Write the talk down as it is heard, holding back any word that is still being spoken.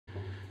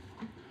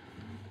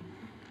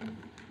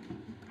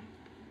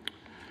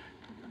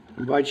I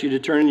invite you to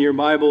turn your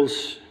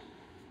Bibles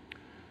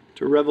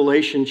to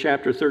Revelation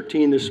chapter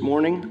 13 this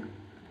morning.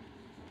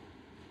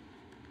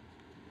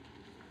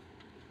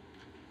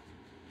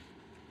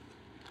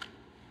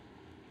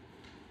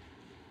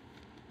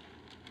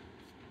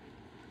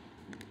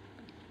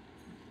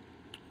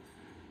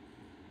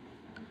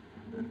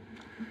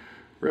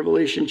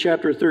 Revelation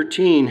chapter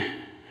 13.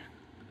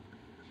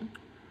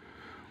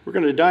 We're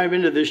going to dive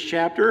into this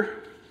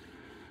chapter.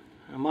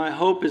 My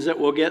hope is that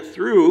we'll get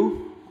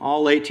through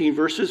all 18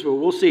 verses, but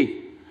we'll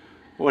see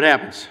what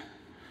happens.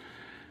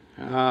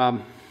 I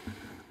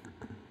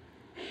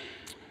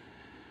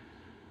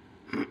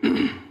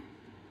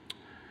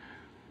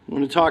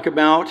want to talk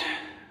about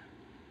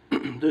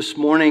this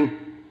morning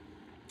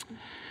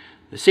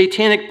the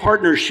satanic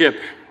partnership,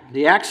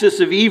 the axis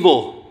of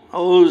evil,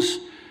 those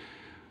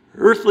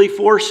earthly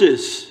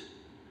forces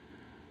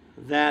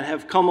that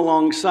have come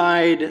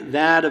alongside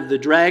that of the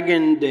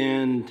dragon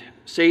and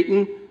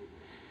Satan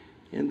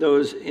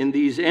in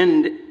these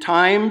end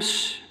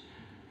times,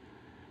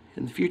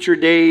 in future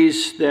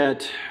days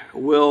that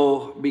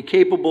will be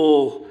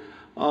capable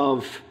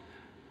of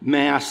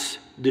mass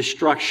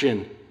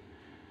destruction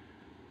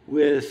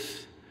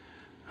with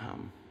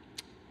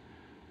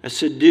a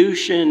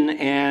seduction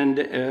and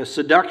a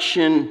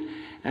seduction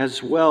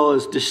as well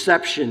as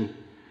deception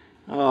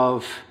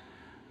of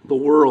the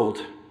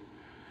world.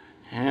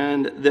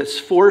 And that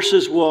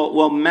forces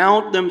will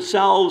mount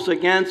themselves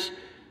against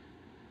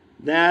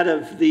that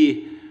of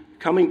the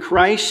coming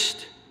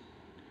Christ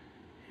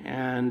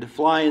and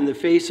fly in the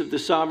face of the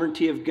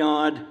sovereignty of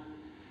God.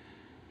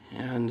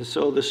 And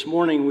so this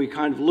morning we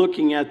kind of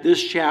looking at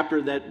this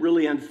chapter that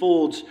really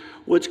unfolds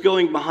what's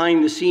going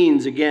behind the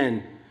scenes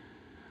again.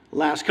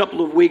 Last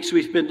couple of weeks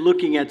we've been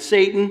looking at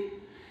Satan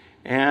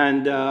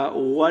and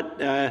what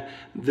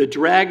the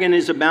dragon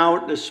is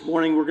about. This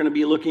morning we're going to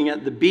be looking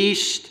at the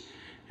beast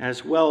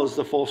as well as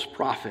the false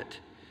prophet.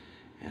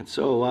 And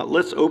so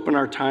let's open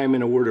our time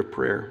in a word of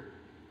prayer.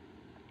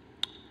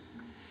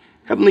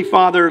 Heavenly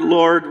Father,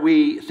 Lord,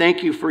 we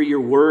thank you for your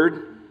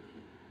word.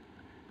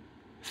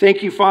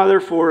 Thank you, Father,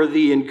 for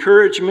the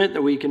encouragement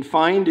that we can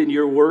find in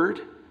your word,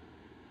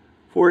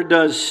 for it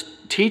does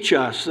teach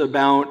us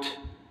about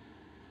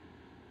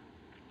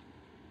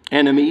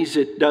enemies.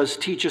 It does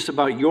teach us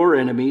about your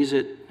enemies.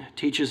 It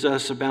teaches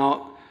us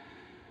about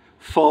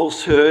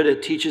falsehood.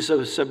 It teaches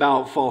us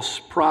about false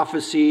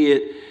prophecy.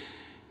 It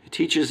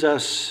teaches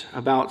us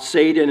about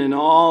Satan and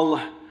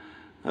all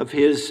of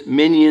his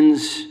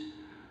minions,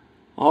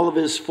 all of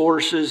his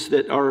forces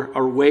that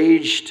are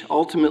waged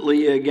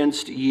ultimately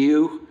against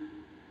you,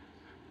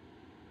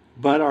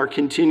 but are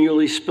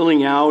continually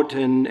spilling out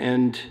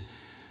and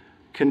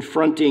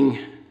confronting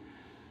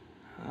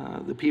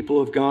the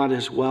people of God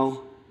as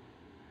well.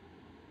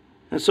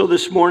 And so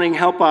this morning,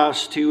 help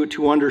us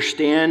to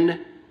understand.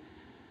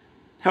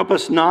 Help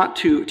us not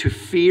to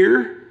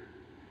fear,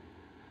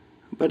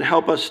 but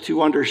help us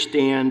to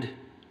understand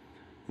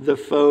the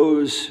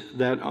foes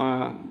that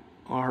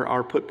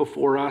are put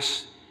before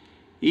us,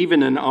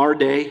 even in our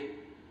day,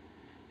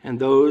 and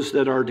those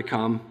that are to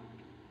come.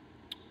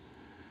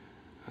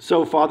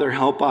 So, Father,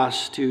 help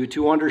us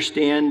to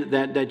understand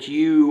that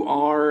you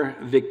are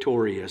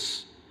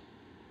victorious.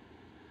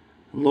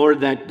 Lord,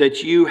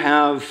 that you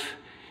have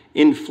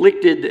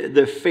inflicted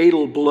the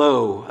fatal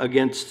blow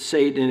against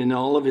Satan and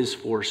all of his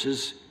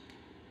forces.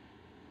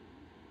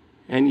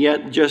 And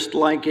yet, just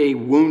like a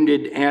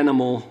wounded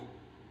animal,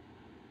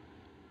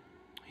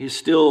 he's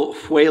still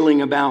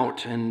flailing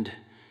about and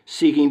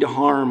seeking to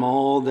harm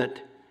all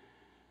that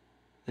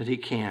he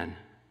can.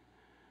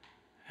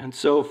 And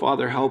so,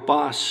 Father, help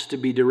us to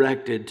be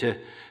directed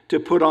to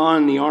put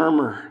on the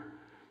armor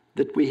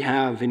that we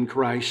have in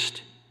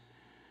Christ.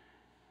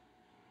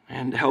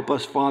 And help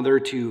us, Father,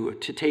 to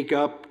take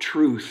up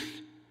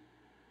truth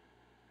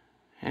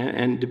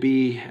and to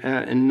be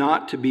and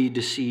not to be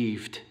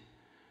deceived.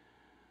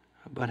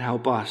 But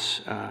help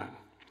us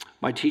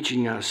by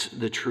teaching us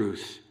the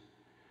truth.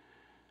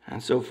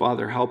 And so,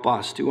 Father, help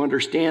us to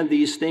understand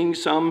these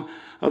things. Some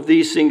of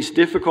these things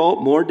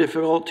more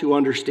difficult to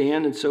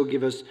understand. And so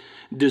give us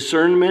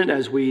discernment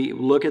as we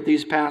look at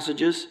these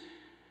passages.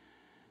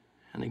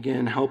 And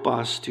again, help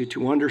us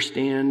to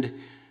understand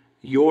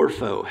your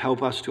foe.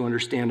 Help us to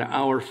understand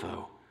our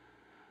foe,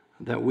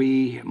 that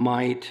we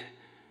might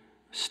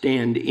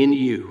stand in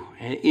you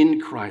and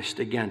in Christ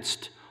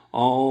against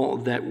all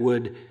that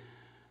would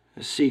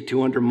seek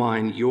to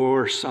undermine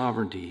your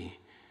sovereignty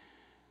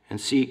and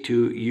seek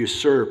to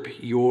usurp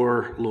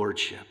your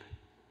lordship.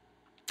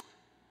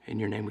 In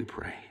your name we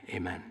pray.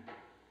 Amen.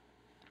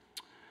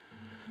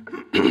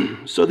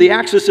 So the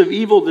axis of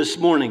evil this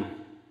morning.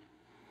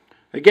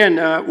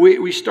 Again,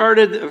 we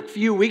started a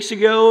few weeks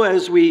ago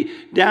as we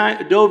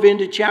dove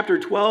into chapter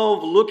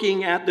 12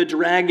 looking at the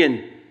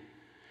dragon.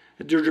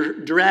 The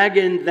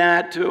dragon,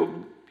 that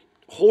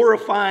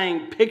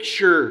horrifying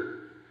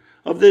picture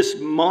of this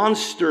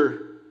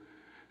monster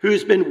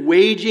who's been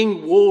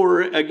waging war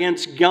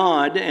against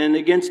God and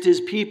against his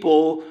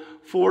people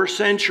for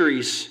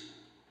centuries.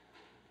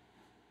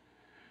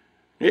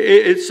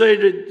 It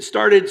said it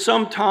started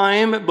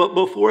sometime but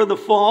before the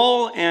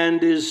fall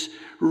and is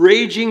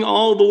raging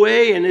all the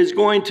way and is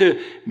going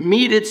to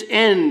meet its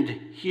end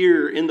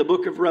here in the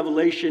book of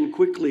Revelation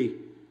quickly.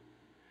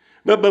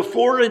 But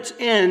before its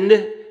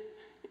end,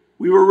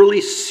 we will really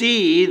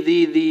see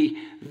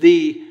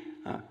the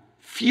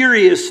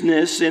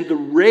furiousness and the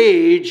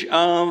rage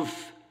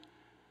of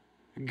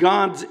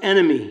God's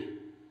enemy.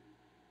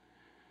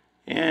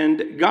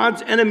 And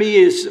God's enemy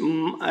is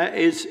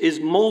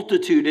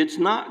multitude. It's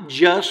not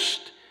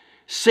just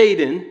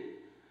Satan,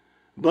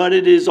 but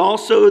it is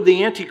also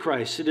the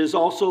Antichrist. It is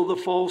also the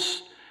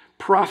false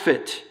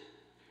prophet.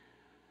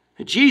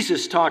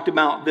 Jesus talked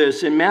about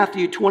this in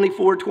Matthew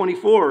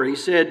 24:24. He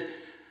said,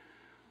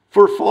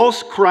 "For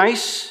false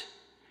Christs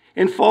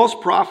and false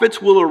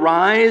prophets will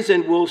arise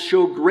and will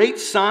show great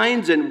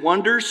signs and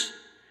wonders,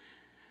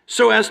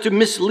 so as to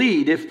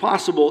mislead, if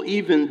possible,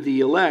 even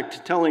the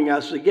elect," telling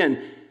us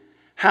again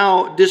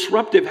how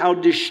disruptive, how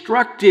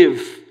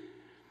destructive,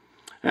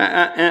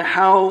 and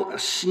how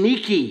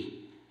sneaky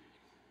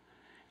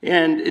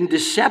and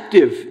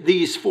deceptive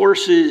these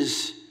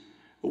forces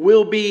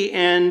will be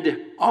and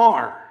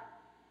are.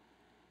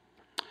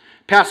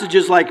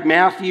 Passages like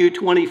Matthew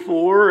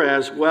 24,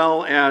 as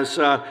well as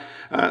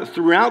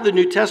throughout the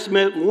New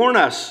Testament, warn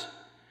us.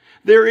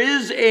 There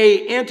is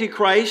an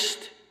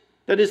Antichrist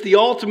that is the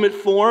ultimate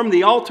form,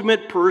 the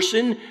ultimate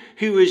person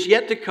who is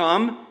yet to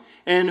come,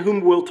 and whom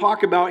we'll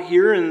talk about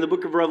here in the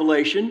book of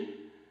Revelation.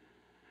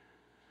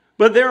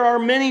 But there are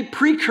many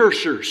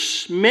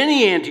precursors,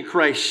 many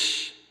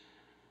antichrists,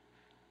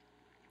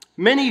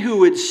 many who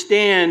would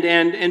stand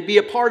and be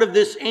a part of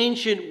this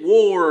ancient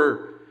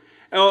war,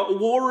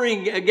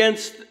 warring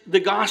against the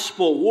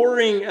gospel,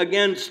 warring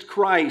against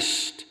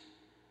Christ,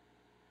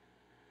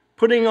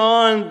 putting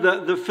on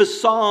the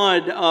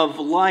facade of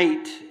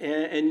light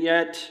and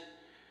yet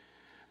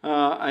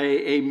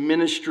a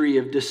ministry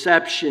of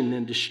deception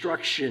and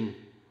destruction.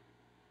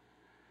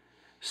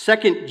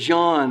 2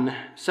 John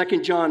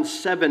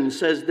 7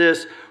 says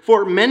this,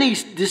 "For many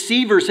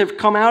deceivers have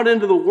come out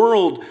into the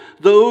world,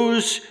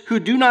 those who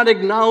do not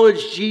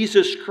acknowledge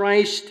Jesus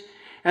Christ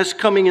as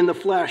coming in the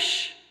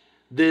flesh.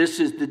 This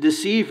is the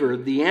deceiver,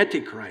 the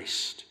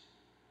Antichrist."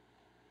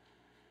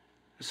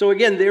 So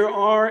again,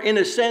 in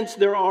a sense,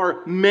 there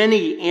are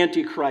many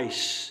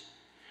antichrists.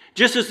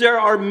 Just as there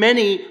are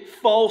many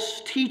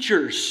false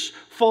teachers,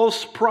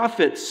 false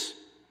prophets.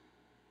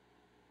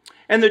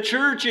 And the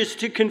church is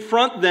to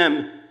confront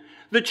them.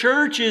 The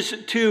church is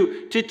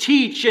to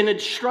teach and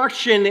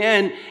instruction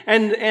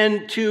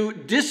and to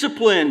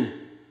discipline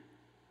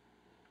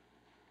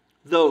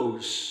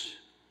those,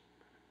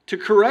 to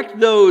correct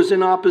those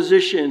in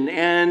opposition,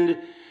 and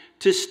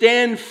to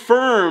stand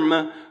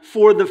firm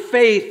for the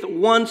faith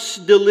once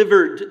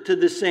delivered to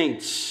the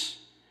saints.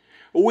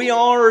 We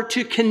are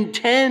to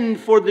contend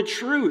for the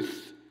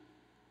truth.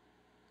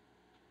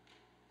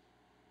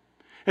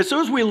 And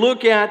so as we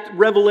look at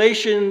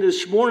Revelation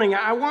this morning,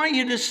 I want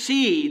you to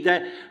see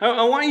that,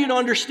 I want you to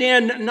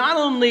understand not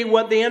only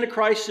what the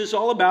Antichrist is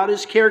all about,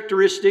 his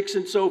characteristics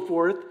and so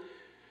forth,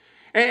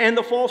 and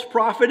the false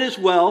prophet as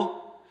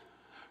well.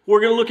 We're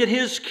going to look at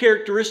his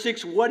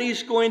characteristics, what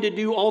he's going to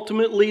do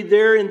ultimately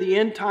there in the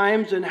end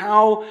times, and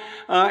how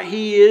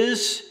he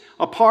is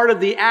a part of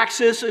the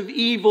axis of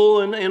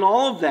evil and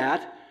all of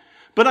that.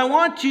 But I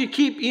want to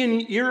keep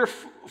in your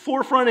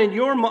forefront in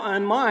your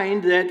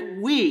mind that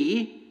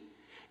we,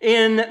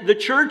 in the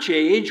church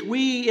age,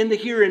 we in the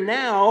here and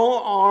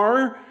now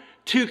are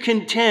to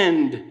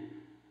contend.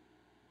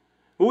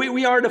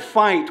 We are to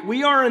fight.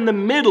 We are in the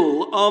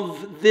middle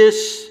of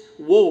this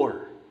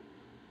war.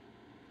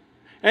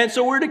 And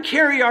so we're to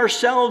carry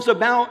ourselves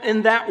about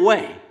in that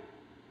way.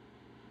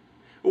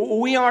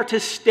 We are to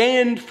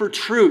stand for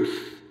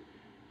truth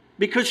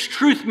because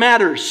truth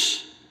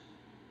matters.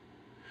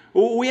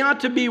 We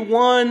ought to be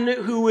one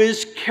who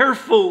is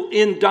careful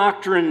in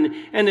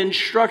doctrine and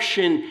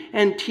instruction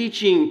and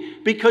teaching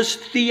because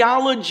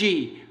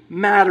theology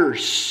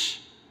matters.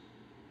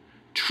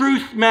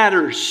 Truth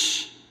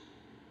matters.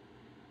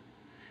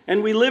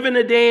 And we live in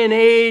a day and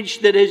age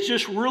that has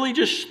just really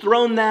just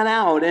thrown that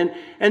out.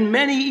 And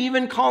many,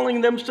 even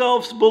calling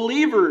themselves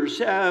believers,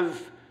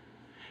 have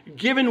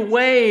given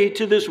way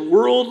to this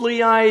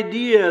worldly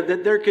idea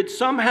that there could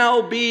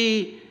somehow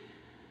be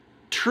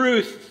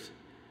truth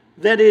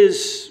that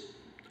is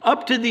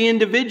up to the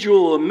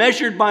individual,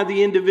 measured by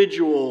the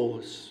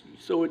individual.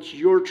 So it's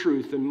your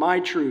truth and my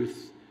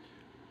truth.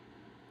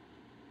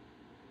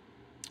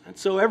 And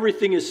so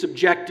everything is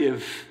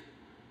subjective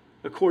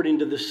according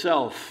to the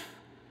self.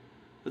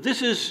 But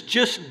this is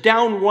just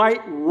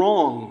downright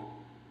wrong.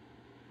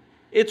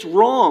 It's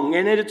wrong,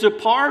 and it's a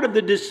part of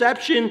the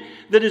deception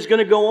that is going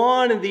to go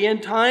on in the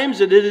end times,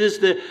 and it is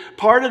the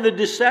part of the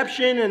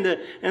deception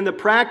and the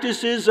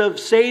practices of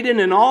Satan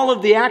and all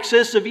of the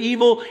access of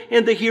evil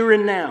in the here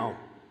and now.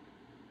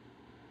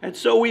 And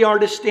so we are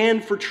to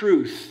stand for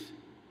truth.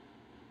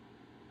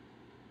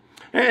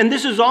 And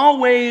this is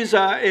always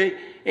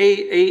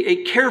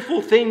a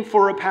careful thing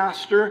for a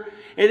pastor.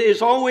 It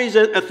is always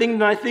a thing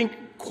that I think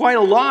quite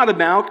a lot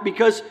about,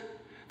 because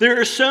There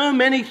are so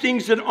many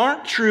things that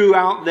aren't true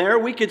out there.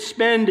 We could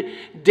spend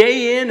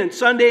day in and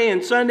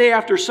Sunday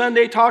after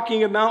Sunday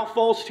talking about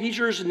false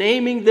teachers,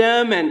 naming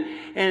them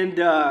and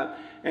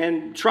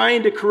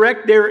trying to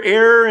correct their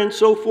error and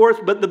so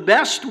forth. But the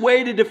best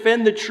way to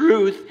defend the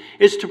truth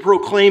is to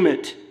proclaim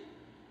it.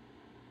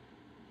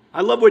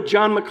 I love what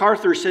John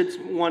MacArthur said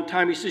one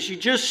time. He says, you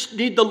just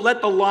need to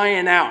let the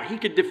lion out. He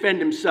could defend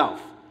himself.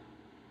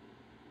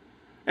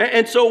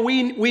 And so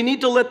we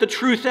need to let the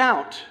truth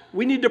out.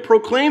 We need to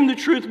proclaim the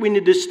truth. We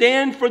need to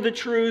stand for the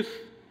truth.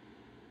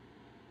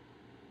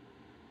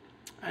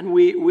 And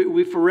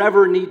we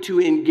forever need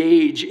to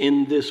engage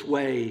in this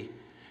way.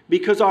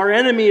 Because our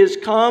enemy has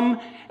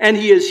come, and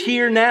he is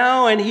here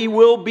now, and he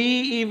will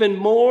be even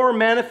more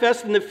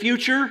manifest in the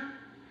future,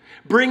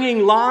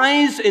 bringing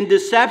lies and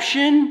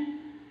deception,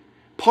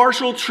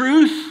 partial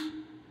truth.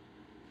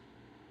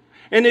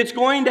 And it's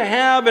going to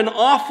have an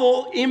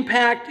awful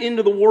impact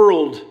into the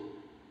world.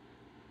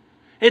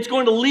 It's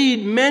going to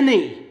lead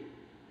many,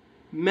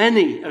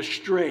 many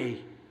astray.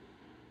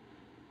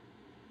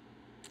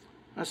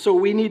 So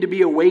we need to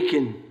be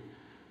awakened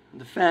to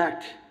the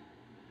fact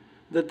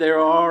that there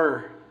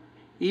are,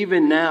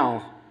 even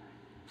now,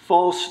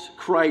 false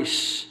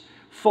Christs,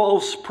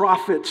 false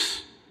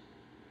prophets.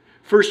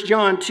 1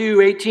 John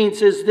 2:18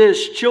 says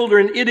this,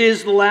 children, it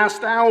is the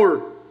last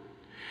hour.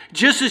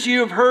 Just as you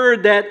have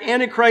heard that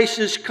Antichrist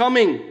is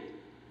coming,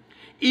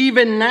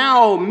 even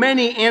now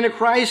many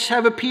Antichrists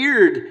have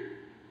appeared.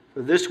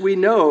 For this we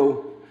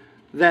know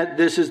that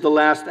this is the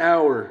last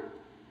hour.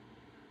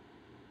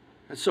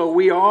 And so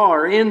we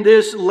are in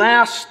this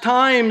last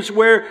times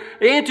where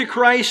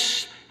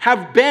Antichrists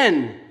have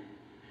been.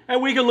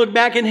 And we can look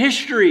back in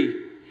history.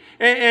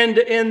 And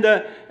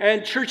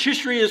church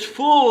history is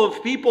full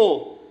of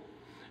people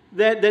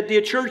that the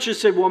church has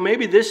said, well,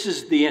 maybe this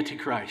is the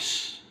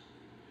Antichrist.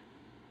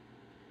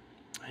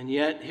 And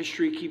yet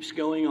history keeps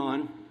going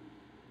on.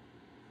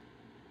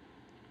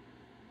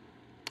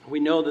 We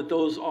know that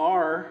those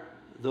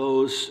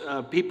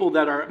people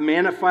that are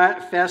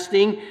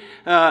manifesting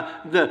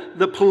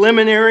the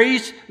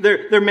preliminaries.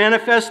 They're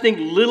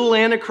manifesting little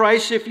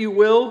Antichrist, if you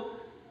will.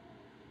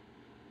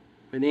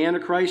 But the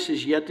Antichrist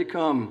is yet to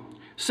come.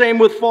 Same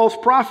with false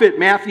prophet.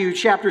 Matthew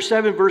chapter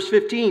 7, verse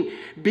 15.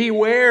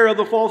 Beware of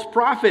the false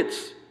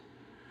prophets,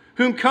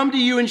 whom come to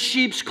you in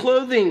sheep's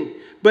clothing,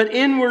 but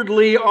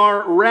inwardly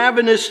are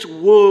ravenous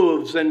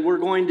wolves. And we're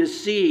going to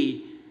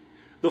see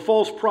the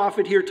false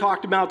prophet here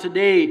talked about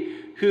today,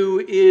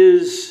 who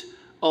is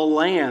a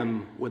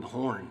lamb with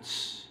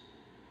horns.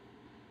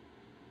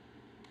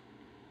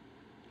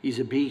 He's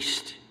a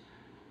beast,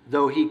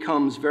 though he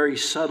comes very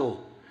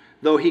subtle,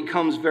 though he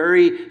comes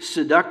very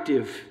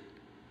seductive.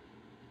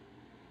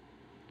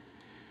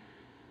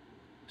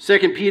 2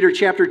 Peter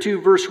chapter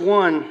 2, verse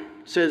 1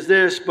 says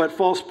this, but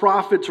false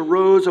prophets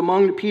arose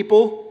among the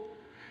people,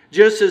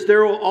 just as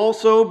there will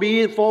also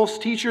be false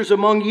teachers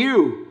among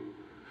you,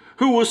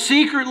 who will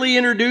secretly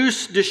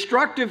introduce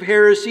destructive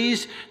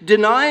heresies,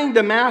 denying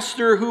the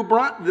master who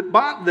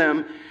bought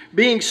them,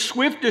 bringing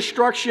swift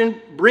destruction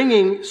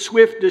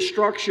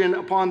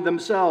upon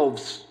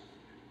themselves.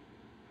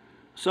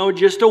 So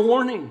just a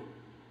warning.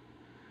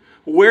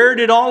 Where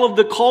did all of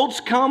the cults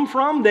come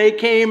from? They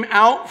came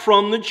out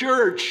from the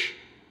church.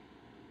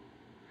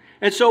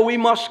 And so we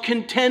must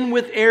contend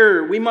with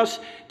error. We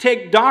must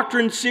take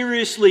doctrine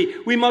seriously.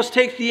 We must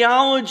take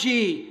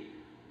theology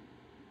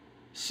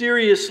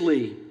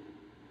seriously.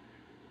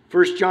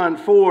 1 John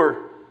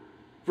 4,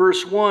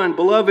 verse 1,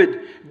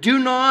 beloved, do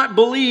not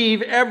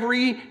believe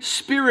every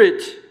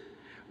spirit,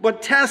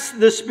 but test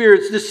the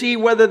spirits to see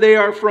whether they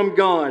are from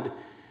God,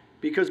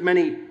 because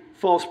many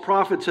false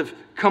prophets have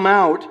come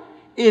out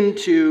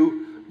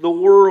into the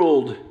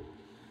world.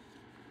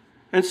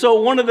 And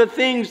so one of the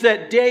things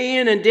that day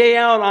in and day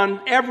out on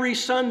every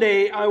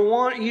Sunday, I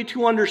want you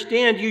to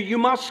understand, you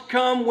must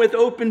come with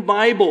open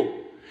Bible.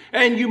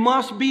 And you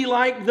must be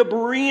like the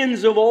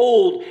Bereans of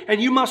old.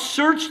 And you must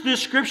search the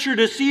Scripture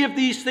to see if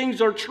these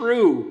things are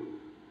true.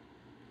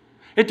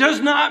 It does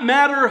not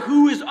matter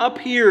who is up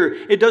here.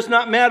 It does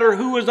not matter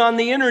who is on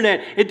the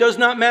internet. It does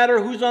not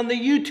matter who's on the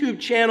YouTube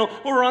channel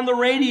or on the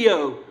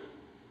radio.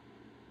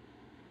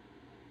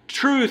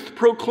 Truth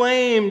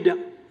proclaimed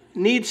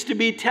needs to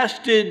be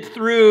tested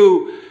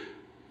through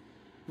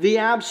the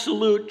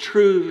absolute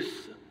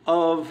truth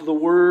of the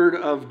Word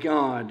of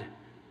God.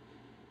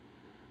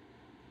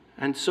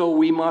 And so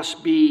we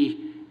must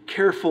be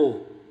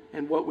careful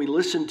in what we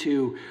listen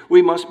to.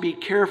 We must be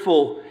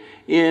careful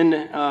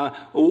in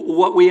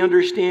what we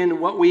understand,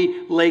 what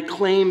we lay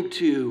claim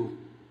to.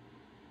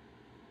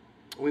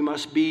 We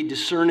must be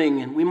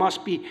discerning, and we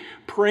must be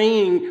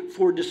praying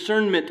for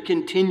discernment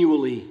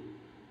continually.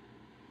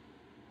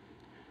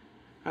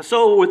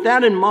 So with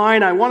that in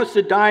mind, I want us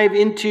to dive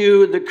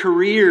into the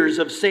careers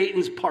of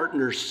Satan's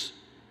partners.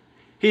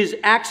 His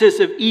axis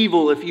of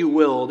evil, if you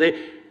will.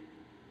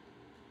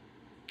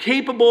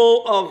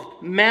 Capable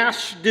of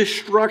mass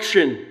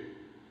destruction.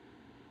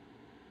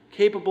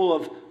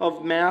 Capable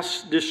of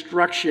mass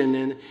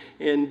destruction.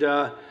 And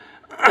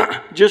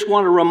just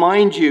want to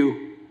remind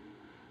you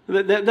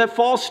That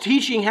false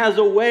teaching has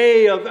a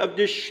way of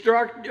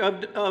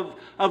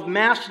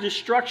mass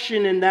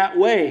destruction in that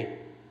way.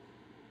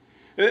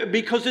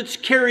 Because it's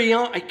carried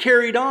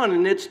on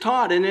and it's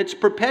taught and it's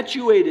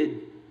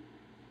perpetuated.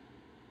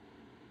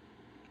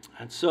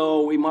 And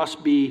so we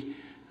must be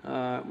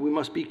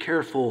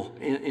careful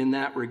in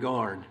that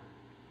regard.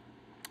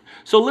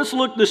 So let's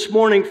look this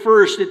morning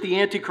first at the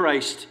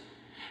Antichrist.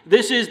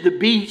 This is the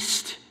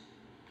beast.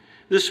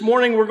 This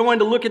morning we're going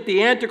to look at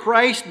the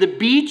Antichrist, the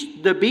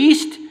beast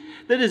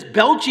that is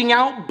belching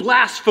out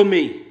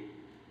blasphemy.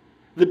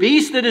 The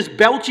beast that is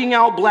belching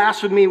out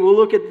blasphemy. We'll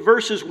look at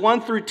verses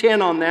 1 through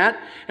 10 on that.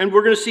 And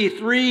we're going to see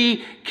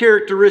 3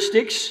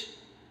 characteristics.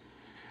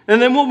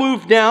 And then we'll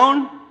move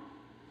down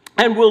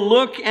and we'll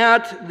look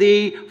at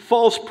the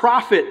false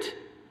prophet,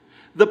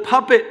 the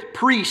puppet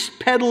priest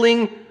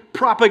peddling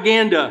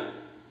propaganda.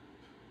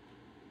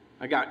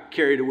 I got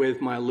carried away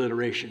with my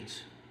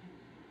alliterations.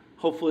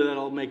 Hopefully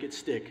that'll make it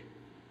stick.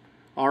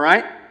 All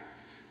right?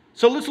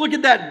 So let's look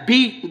at that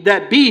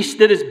beast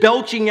that is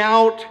belching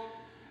out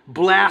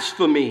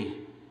blasphemy.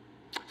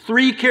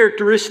 3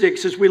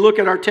 characteristics as we look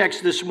at our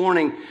text this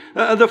morning.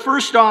 The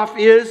first off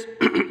is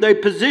the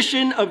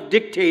position of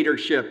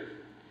dictatorship.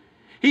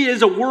 He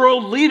is a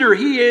world leader.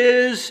 He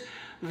is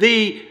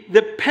the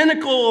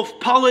pinnacle of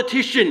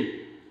politician.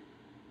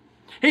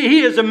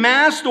 He has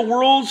amassed the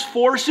world's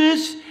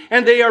forces,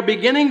 and they are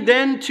beginning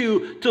then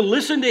to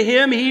listen to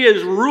him. He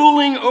is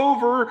ruling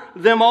over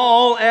them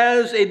all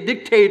as a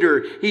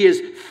dictator. He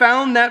has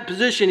found that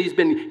position. He's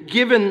been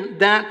given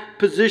that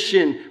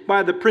position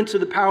by the prince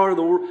of the power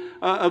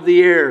of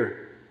the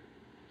air.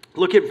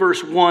 Look at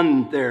verse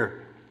 1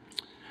 there.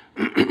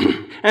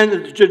 And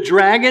the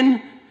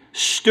dragon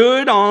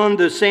stood on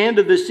the sand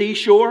of the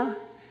seashore,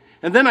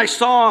 and then I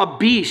saw a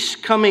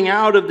beast coming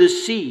out of the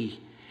sea,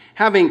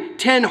 having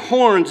 10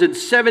 horns and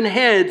 7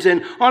 heads,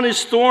 and on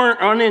his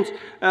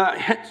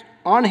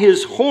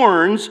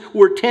horns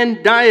were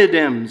 10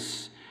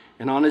 diadems,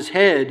 and on his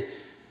head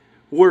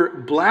were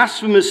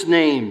blasphemous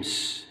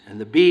names. And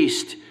the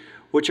beast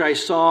which I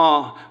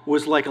saw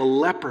was like a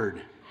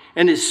leopard,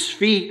 and his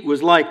feet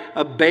was like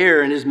a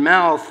bear, and his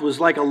mouth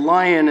was like a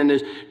lion, and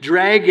his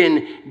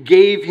dragon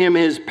gave him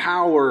his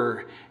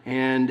power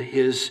and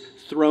his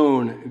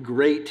throne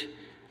great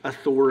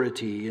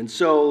authority. And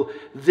so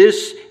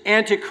this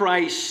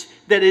Antichrist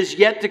that is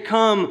yet to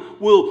come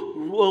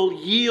will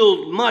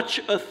yield much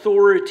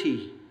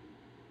authority.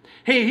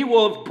 He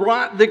will have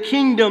brought the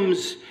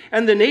kingdoms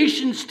and the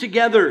nations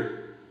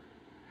together.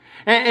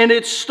 And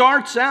it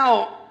starts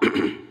out,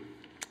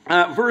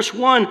 verse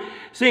 1,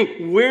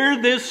 saying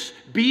where this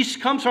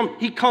beast comes from.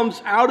 He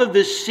comes out of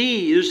the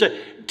sea. There's a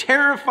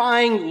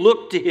terrifying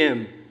look to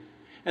him.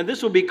 And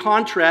this will be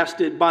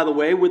contrasted, by the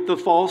way, with the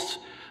false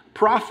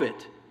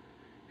prophet,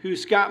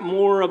 who's got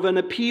more of an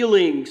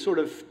appealing, sort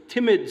of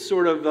timid,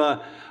 sort of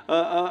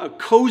a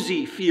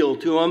cozy feel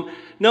to him.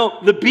 No,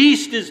 the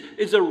beast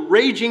is a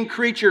raging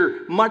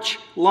creature, much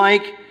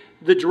like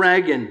the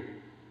dragon.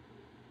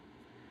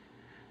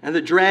 And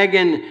the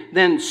dragon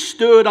then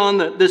stood on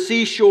the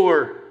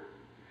seashore,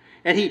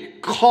 and he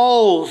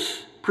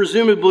calls,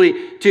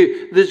 presumably,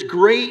 to this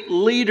great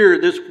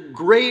leader, this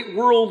great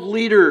world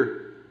leader,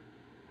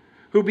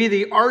 who be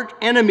the arch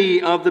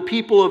enemy of the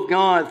people of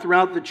God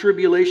throughout the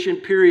tribulation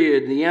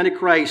period. The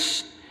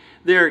Antichrist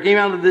there came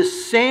out of the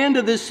sand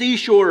of the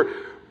seashore,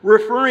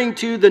 referring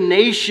to the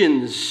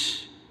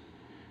nations.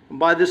 And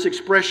by this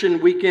expression,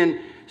 we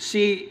can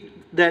see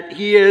that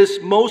he is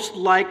most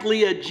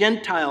likely a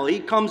Gentile. He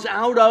comes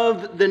out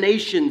of the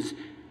nations,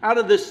 out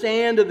of the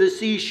sand of the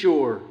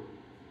seashore.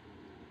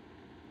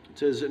 It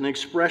says an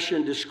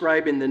expression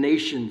describing the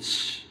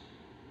nations.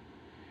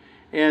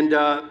 And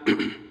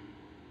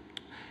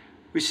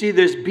we see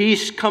this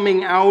beast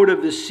coming out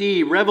of the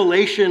sea.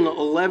 Revelation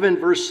 11,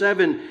 verse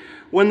 7,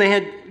 when they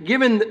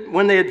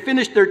had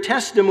finished their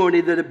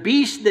testimony that a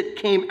beast that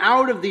came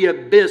out of the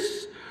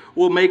abyss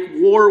will make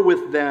war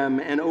with them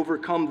and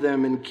overcome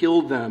them and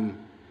kill them.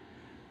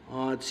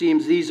 It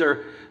seems these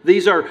are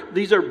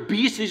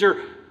beasts. These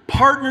are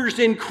partners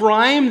in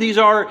crime. These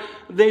are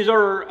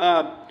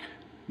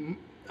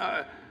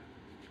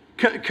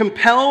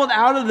compelled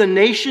out of the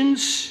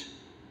nations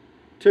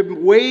to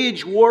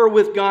wage war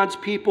with God's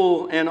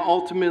people and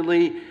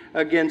ultimately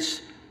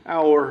against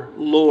our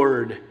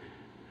Lord.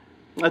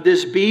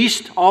 This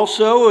beast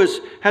also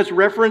has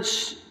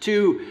reference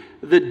to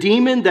the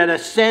demon that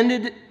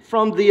ascended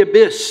from the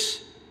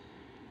abyss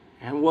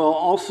and will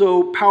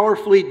also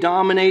powerfully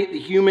dominate the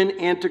human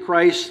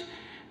Antichrist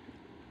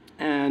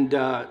and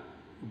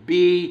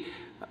be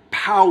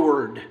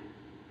powered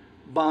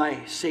by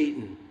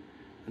Satan.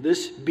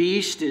 This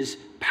beast is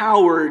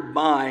powered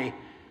by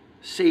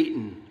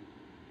Satan.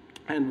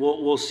 And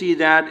we'll see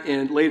that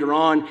later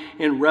on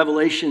in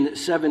Revelation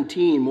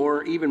 17,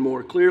 even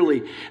more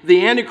clearly.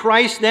 The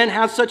Antichrist then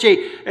has such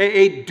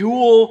a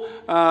dual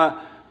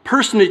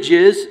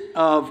personages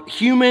of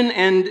human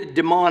and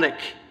demonic.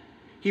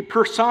 He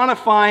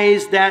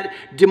personifies that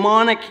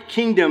demonic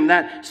kingdom,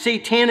 that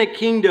satanic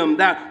kingdom,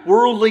 that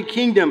worldly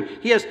kingdom.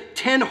 He has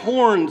 10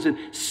 horns and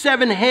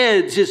 7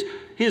 heads.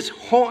 His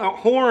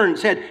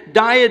horns had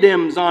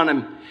diadems on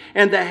them,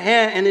 and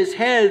his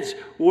heads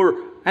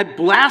had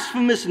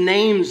blasphemous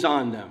names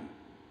on them.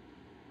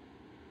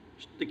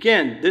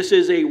 Again, this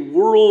is a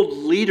world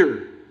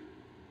leader.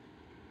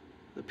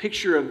 The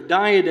picture of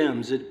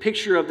diadems, a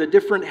picture of the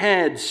different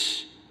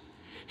heads.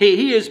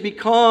 He has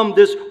become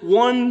this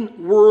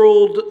one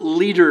world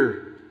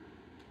leader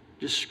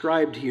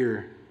described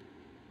here.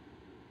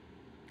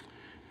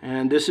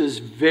 And this is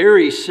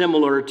very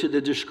similar to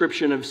the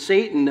description of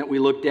Satan that we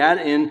looked at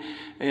in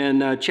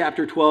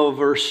chapter 12,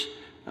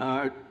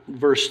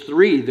 verse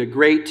 3. The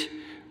great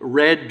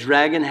red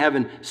dragon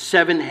having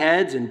 7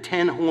 heads and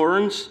 10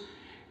 horns.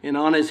 And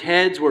on his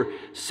heads were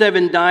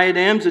 7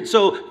 diadems. And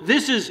so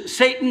this is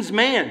Satan's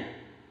man.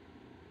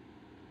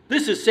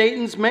 This is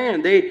Satan's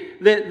man.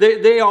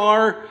 They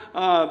are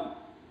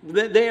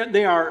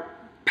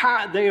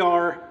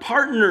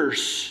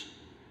partners.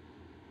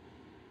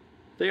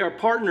 They are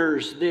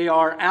partners. They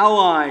are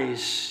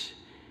allies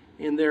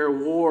in their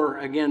war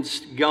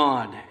against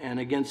God and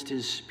against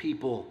His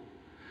people.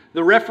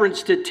 The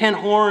reference to 10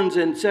 horns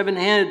and 7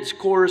 heads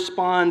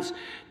corresponds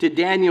to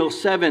Daniel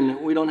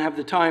 7. We don't have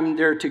the time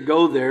there to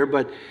go there,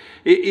 but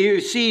you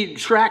see,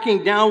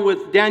 tracking down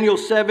with Daniel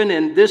 7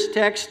 and this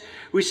text,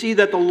 we see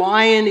that the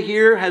lion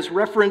here has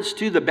reference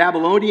to the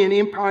Babylonian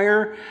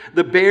Empire.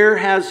 The bear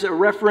has a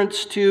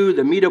reference to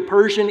the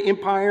Medo-Persian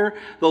Empire.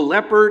 The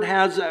leopard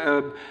has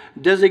a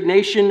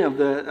designation of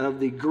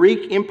the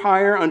Greek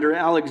Empire under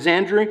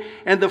Alexander.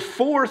 And the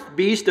 4th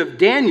beast of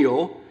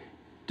Daniel,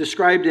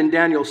 described in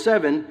Daniel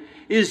 7,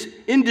 is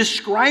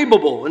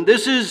indescribable. And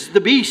this is the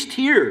beast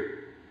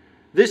here.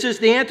 This is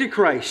the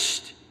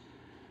Antichrist,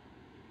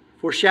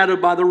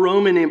 foreshadowed by the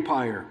Roman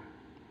Empire.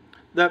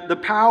 The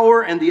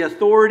power and the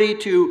authority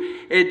to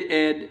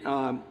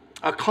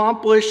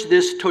accomplish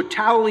this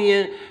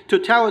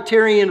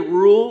totalitarian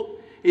rule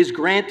is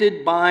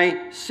granted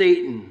by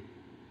Satan.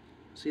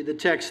 See the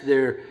text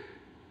there.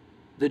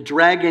 The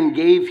dragon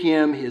gave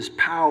him his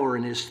power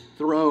and his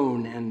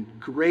throne and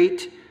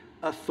great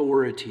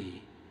authority.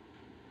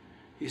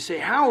 You say,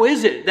 how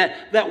is it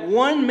that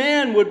one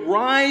man would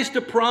rise to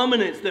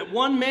prominence, that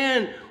one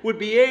man would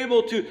be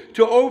able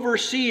to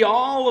oversee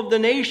all of the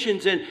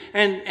nations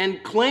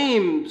and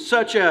claim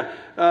such a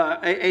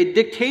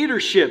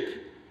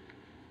dictatorship?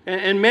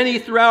 And many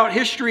throughout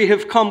history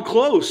have come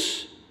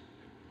close.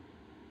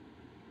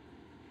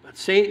 But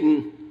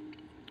Satan,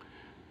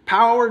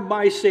 powered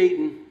by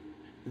Satan,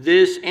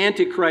 this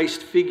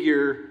Antichrist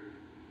figure,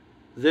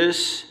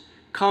 this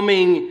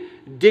coming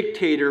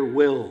dictator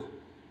will.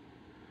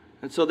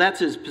 And so that's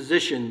his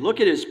position.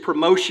 Look at his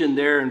promotion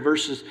there in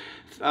verses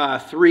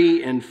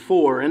 3 and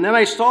 4. And then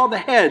I saw the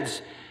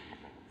heads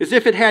as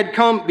if it had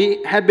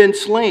been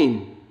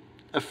slain.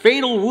 A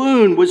fatal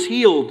wound was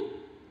healed.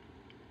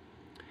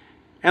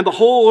 And the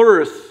whole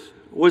earth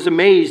was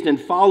amazed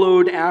and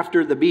followed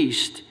after the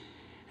beast.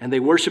 And they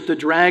worshiped the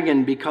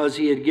dragon because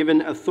he had given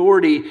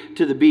authority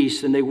to the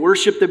beast. And they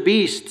worshiped the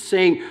beast,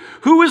 saying,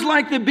 "Who is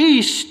like the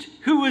beast?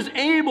 Who is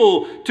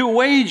able to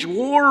wage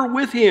war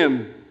with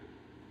him?"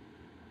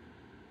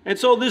 And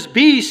so this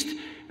beast,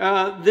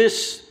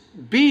 this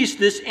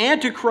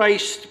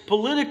Antichrist,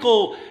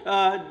 political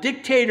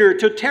dictator,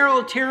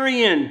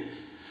 totalitarian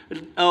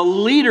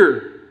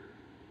leader,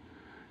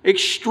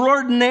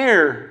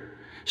 extraordinaire,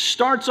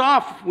 starts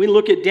off, we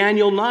look at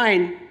Daniel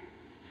 9,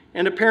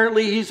 and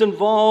apparently he's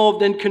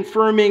involved in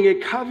confirming a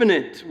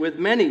covenant with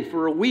many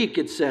for a week,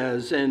 it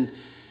says, and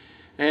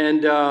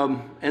then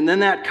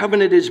that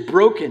covenant is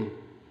broken.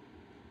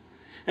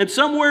 And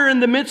somewhere in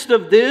the midst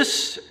of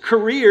this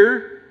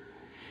career,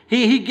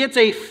 he gets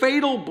a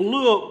fatal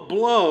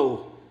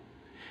blow.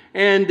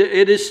 And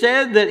it is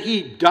said that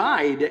he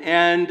died,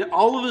 and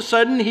all of a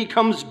sudden he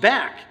comes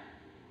back.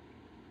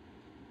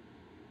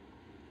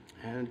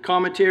 And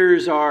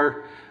commentators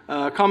are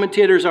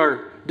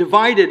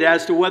divided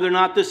as to whether or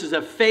not this is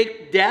a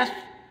fake death,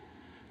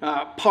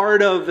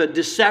 part of a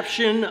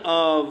deception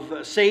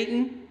of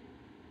Satan.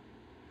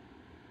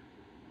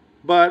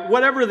 But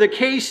whatever the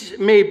case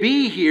may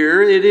be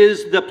here, it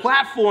is the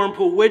platform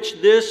for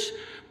which this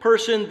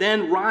person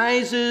then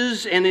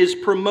rises and is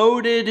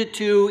promoted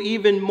to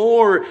even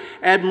more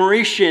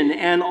admiration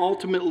and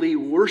ultimately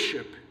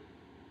worship.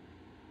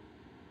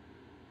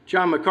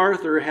 John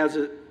MacArthur has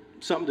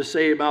something to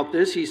say about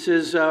this. He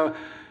says,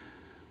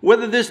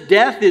 whether this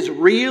death is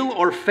real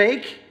or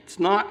fake, it's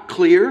not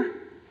clear.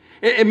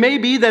 It may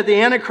be that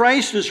the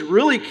Antichrist is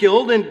really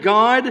killed and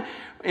God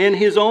and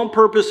his own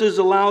purposes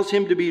allows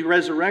him to be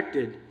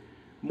resurrected.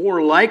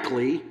 More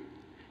likely,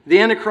 the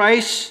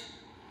Antichrist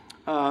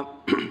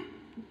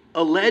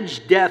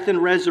alleged death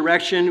and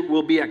resurrection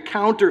will be a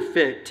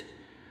counterfeit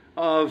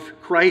of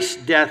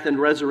Christ's death and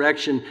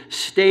resurrection,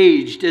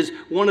 staged as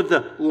one of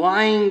the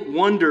lying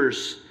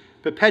wonders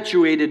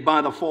perpetuated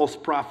by the false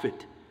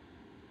prophet.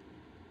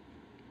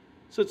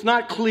 So it's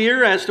not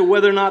clear as to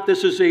whether or not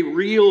this is a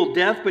real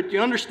death, but you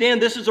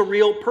understand this is a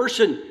real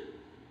person.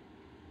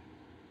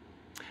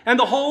 And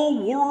the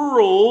whole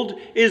world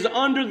is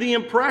under the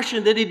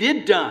impression that he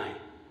did die.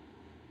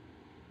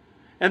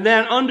 And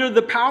then under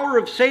the power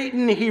of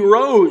Satan, he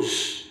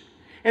rose.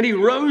 And he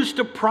rose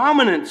to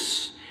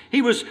prominence.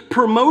 He was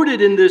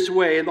promoted in this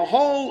way. And the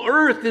whole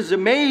earth is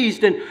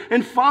amazed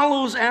and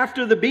follows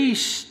after the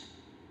beast.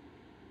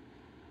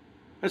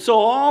 And so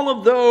all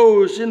of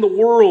those in the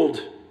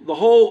world, the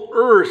whole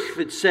earth,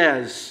 it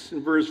says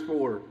in verse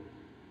 4,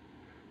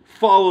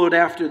 followed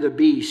after the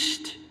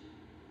beast.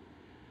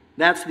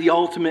 That's the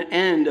ultimate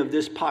end of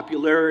this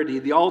popularity,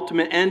 the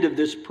ultimate end of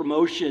this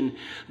promotion,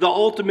 the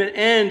ultimate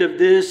end of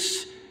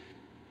this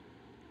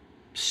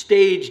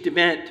staged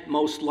event,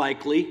 most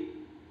likely.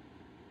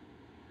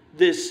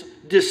 This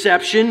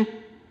deception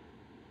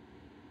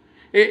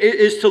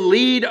is to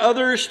lead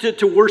others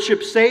to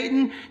worship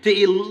Satan,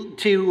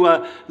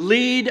 to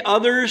lead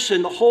others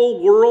in the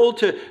whole world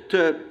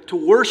to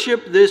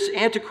worship this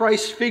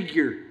Antichrist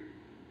figure.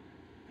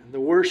 The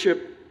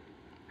worship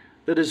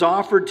that is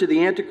offered to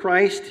the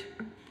Antichrist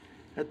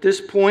at this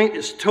point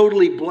is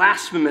totally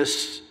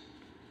blasphemous.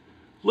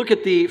 Look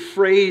at the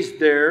phrase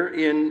there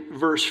in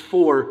verse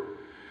 4.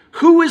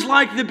 Who is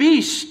like the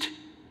beast?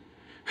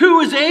 Who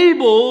is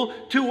able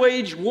to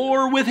wage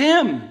war with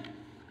him?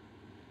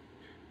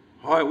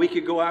 All right, we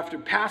could go after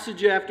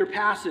passage.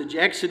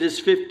 Exodus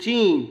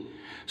 15,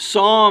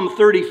 Psalm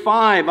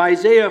 35,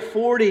 Isaiah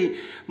 40,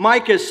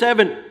 Micah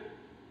 7.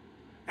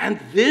 And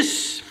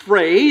this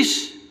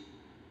phrase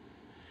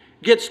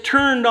gets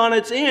turned on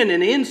its end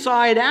and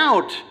inside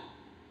out.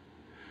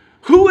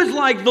 Who is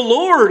like the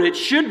Lord, it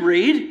should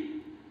read.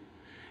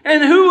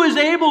 And who is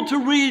able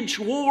to wage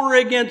war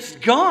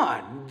against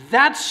God?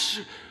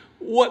 That's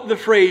what the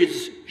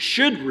phrase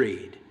should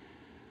read.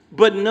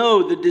 But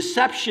no, the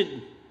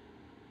deception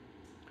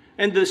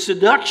and the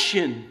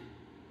seduction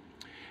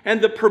and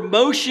the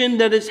promotion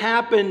that has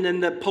happened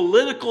and the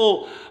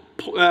political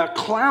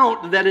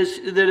clout that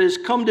has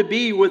come to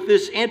be with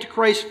this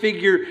Antichrist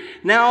figure.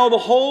 Now the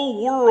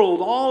whole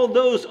world, all of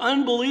those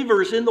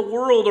unbelievers in the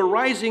world are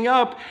rising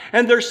up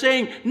and they're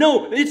saying,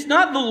 no, it's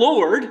not the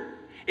Lord,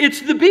 it's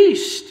the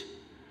beast.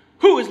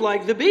 Who is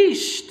like the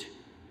beast?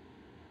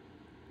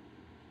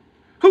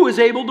 Who is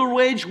able to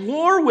wage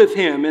war with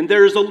him? And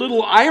there's a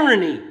little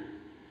irony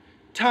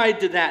tied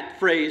to that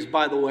phrase,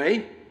 by the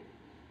way.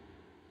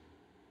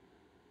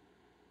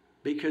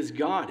 Because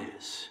God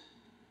is.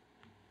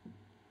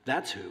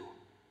 That's who.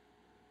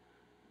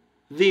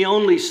 The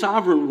only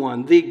sovereign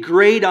one, the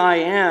great I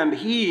am,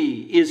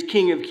 he is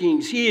King of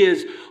Kings. He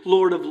is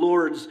Lord of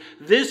Lords.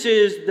 This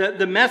is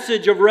the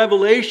message of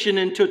Revelation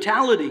in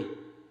totality.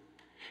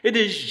 It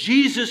is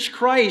Jesus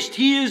Christ.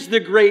 He is the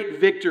great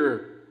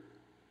victor.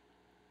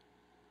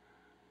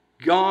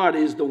 God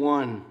is the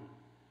one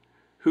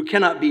who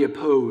cannot be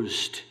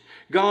opposed.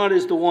 God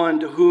is the one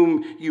to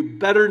whom you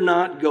better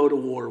not go to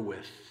war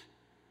with.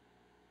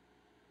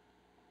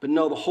 But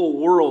no, the whole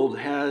world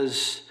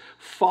has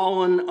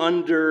fallen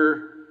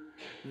under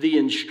the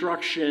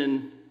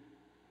instruction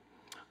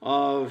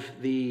of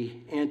the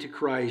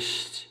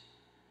Antichrist.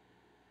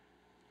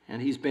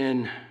 And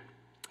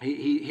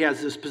he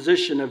has this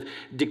position of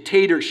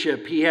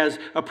dictatorship. He has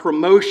a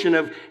promotion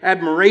of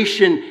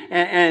admiration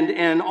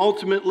and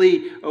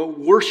ultimately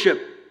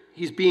worship.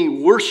 He's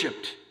being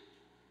worshipped.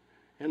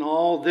 And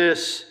all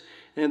this,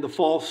 and the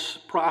false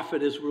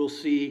prophet, as we'll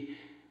see,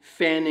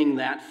 fanning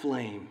that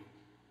flame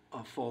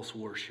of false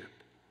worship.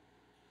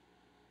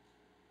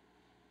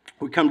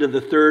 We come to the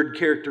third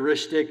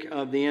characteristic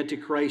of the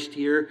Antichrist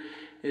here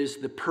is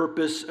the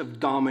purpose of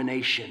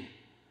domination.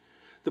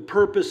 The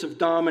purpose of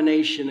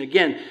domination.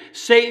 Again,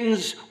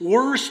 Satan's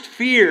worst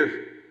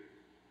fear.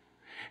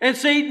 And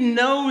Satan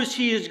knows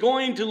he is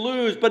going to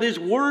lose, but his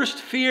worst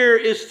fear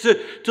is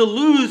to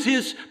lose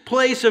his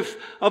place of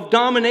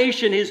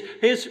domination,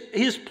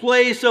 his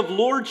place of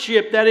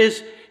lordship, that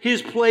is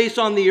his place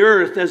on the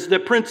earth as the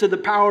prince of the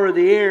power of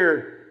the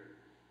air.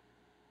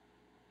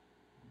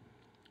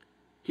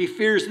 He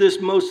fears this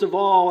most of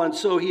all, and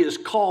so he has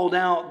called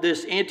out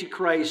this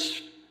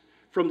Antichrist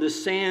from the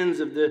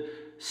sands of the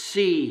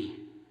sea.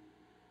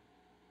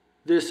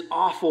 This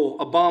awful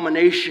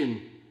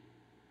abomination.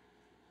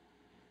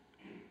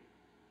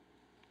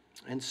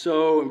 And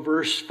so in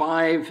verse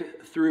 5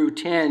 through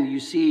 10, you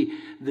see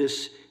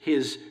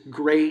his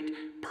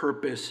great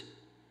purpose.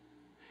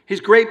 His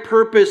great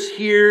purpose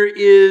here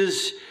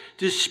is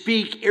to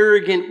speak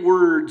arrogant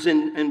words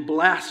and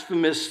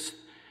blasphemous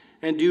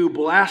and do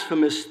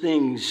blasphemous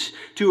things,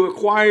 to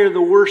acquire the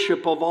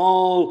worship of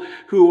all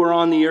who are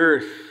on the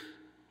earth.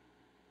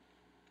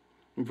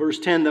 In verse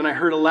 10, then I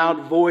heard a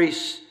loud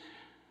voice.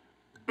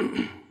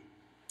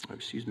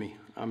 Excuse me,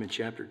 I'm in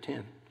chapter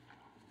 10.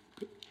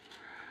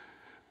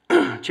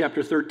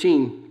 Chapter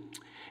 13.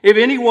 If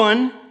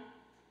anyone,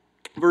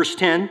 verse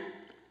 10,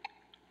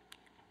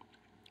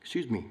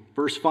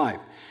 verse 5.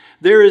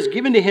 There is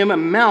given to him a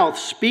mouth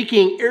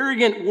speaking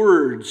arrogant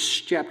words.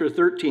 Chapter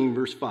 13,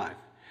 verse 5.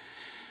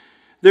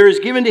 There is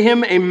given to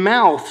him a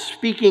mouth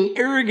speaking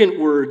arrogant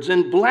words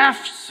and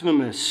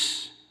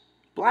blasphemous,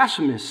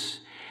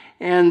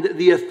 and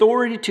the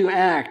authority to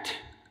act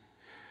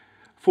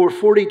for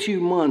 42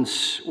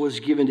 months was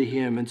given to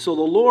him. And so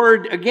the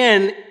Lord,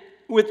 again,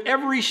 with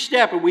every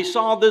step, and we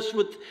saw this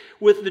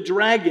with the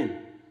dragon.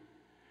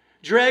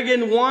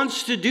 Dragon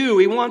wants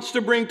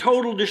to bring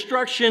total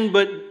destruction,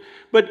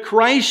 but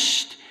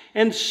Christ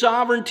and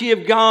sovereignty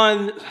of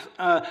God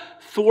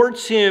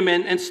thwarts him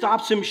and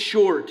stops him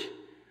short.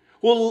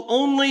 Will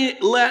only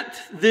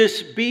let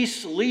this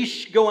beast's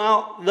leash go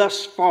out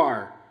thus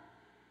far.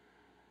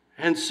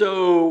 And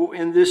so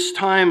in this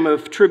time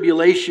of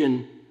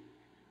tribulation,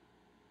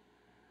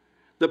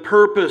 the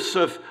purpose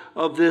of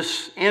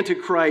this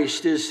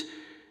Antichrist is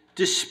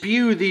to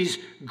spew these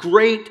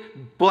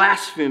great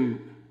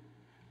blasphemies,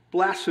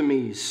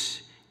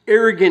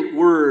 arrogant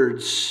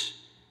words,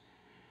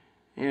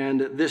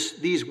 and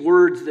these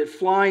words that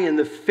fly in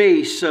the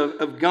face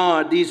of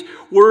God, these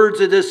words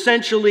that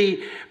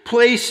essentially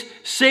place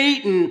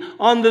Satan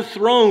on the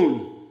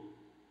throne.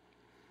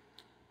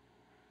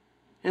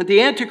 And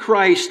the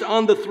Antichrist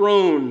on the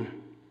throne,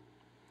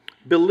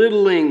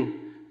 belittling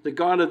the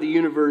God of the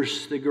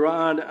universe, the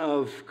God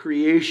of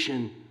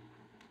creation.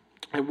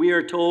 And we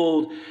are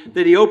told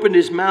that he opened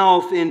his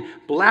mouth in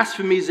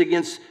blasphemies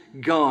against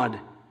God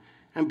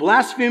and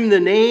blasphemed the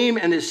name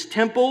and his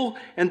temple,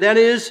 and that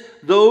is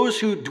those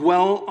who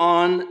dwell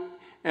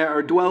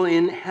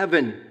in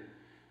heaven.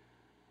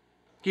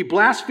 He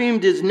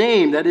blasphemed his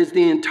name, that is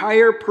the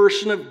entire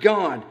person of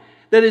God.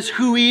 That is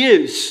who he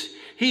is.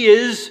 He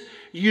is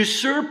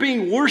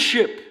usurping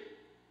worship.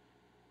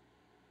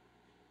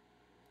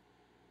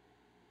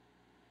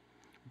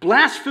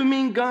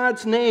 Blaspheming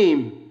God's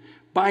name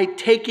by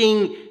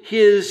taking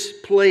his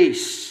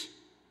place.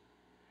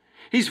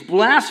 He's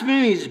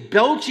blaspheming, he's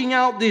belching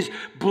out these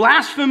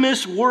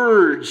blasphemous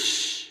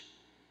words.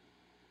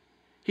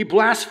 He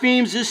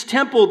blasphemes his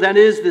temple, that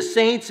is the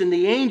saints and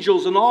the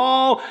angels and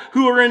all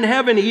who are in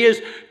heaven. He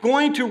is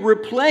going to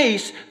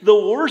replace the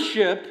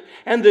worship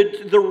and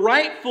the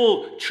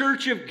rightful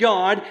church of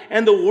God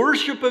and the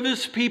worship of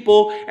his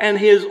people, and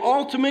his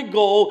ultimate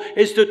goal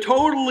is to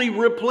totally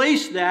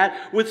replace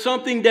that with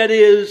something that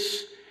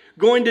is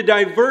going to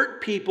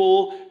divert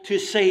people to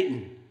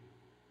Satan,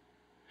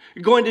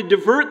 going to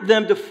divert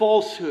them to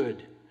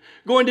falsehood,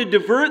 going to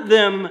divert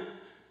them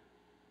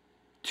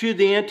to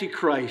the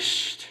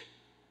Antichrist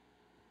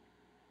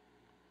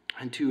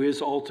and to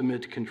his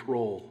ultimate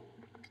control.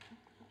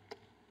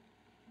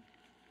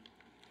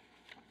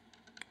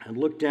 And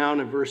look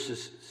down at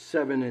verses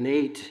 7 and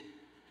 8.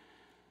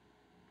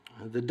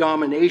 The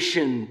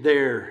domination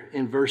there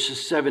in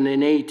verses 7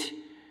 and 8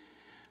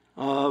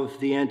 of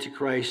the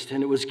Antichrist.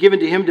 And it was given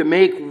to him to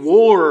make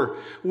war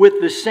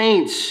with the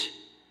saints,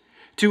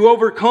 to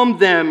overcome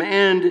them,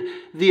 and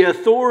the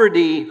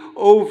authority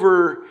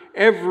over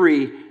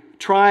every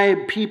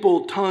tribe,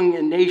 people, tongue,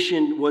 and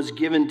nation was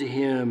given to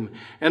him.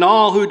 And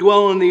all who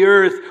dwell on the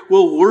earth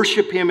will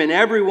worship him, and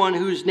everyone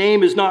whose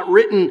name is not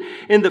written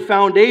in the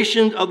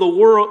foundations of the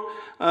world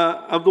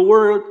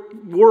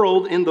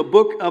in the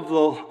book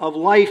of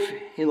life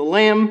in the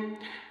Lamb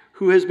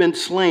who has been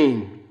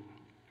slain.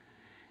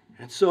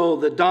 And so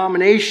the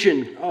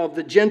domination of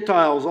the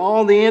Gentiles,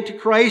 all the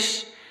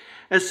Antichrist,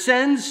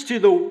 ascends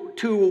to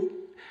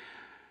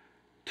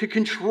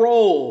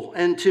control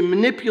and to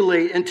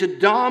manipulate and to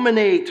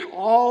dominate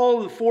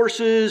all the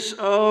forces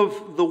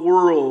of the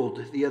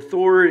world, the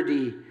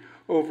authority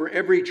over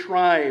every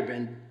tribe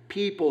and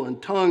people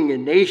and tongue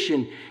and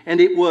nation, and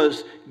it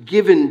was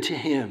given to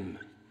him.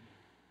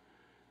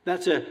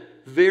 That's a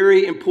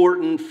very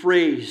important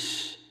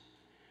phrase,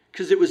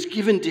 because it was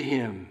given to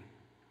him.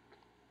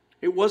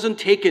 It wasn't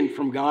taken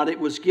from God, it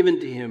was given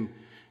to him.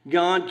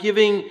 God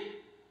giving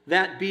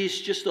that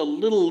beast just a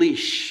little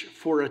leash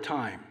for a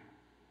time.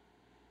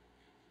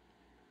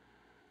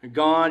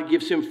 God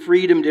gives him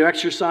freedom to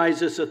exercise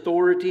this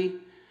authority,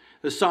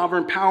 the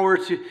sovereign power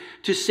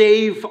to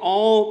save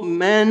all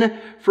men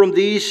from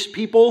these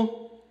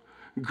people.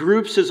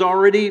 Groups has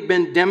already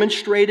been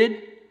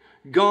demonstrated.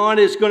 God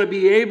is going to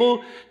be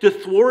able to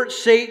thwart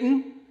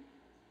Satan.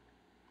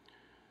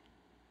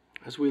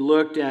 As we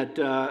looked at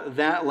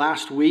that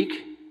last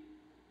week.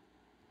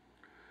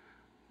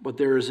 But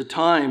there is a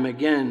time,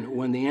 again,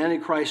 when the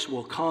Antichrist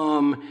will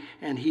come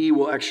and he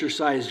will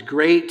exercise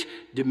great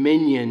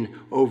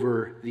dominion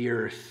over the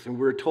earth. And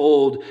we're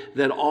told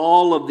that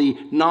all of the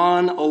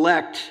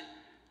non-elect,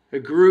 a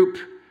group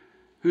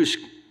who's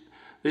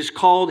is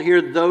called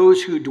here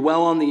those who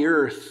dwell on the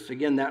earth.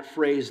 Again, that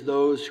phrase,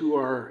 those who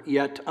are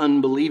yet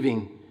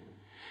unbelieving.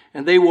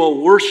 And they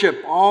will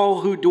worship,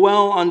 all who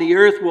dwell on the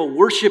earth will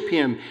worship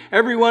him.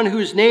 Everyone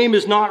whose name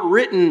is not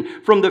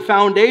written from the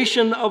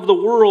foundation of the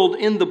world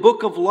in the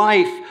book of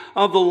life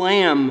of the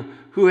Lamb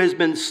who has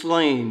been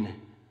slain.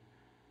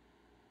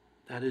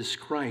 That is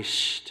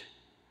Christ.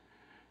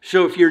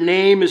 So if your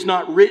name is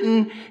not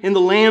written in the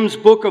Lamb's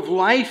book of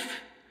life,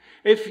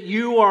 if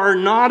you are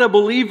not a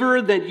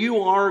believer, then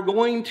you are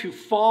going to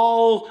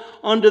fall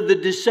under the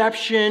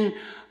deception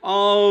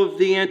of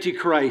the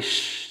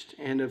Antichrist.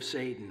 and of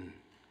Satan.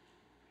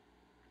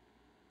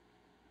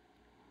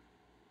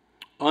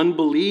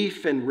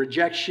 Unbelief and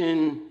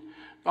rejection,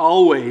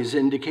 always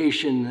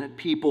indication that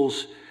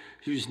peoples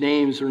whose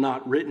names are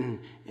not written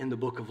in the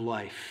book of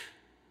life.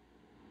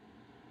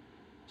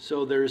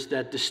 So there's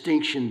that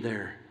distinction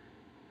there.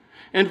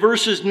 In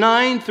verses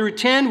 9 through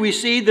 10, we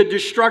see the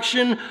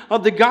destruction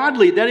of the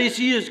godly. That is,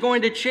 he is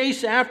going to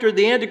chase after.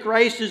 The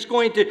Antichrist is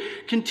going to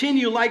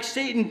continue, like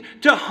Satan,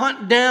 to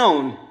hunt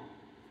down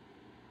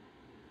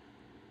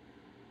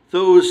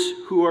those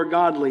who are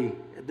godly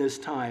at this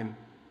time.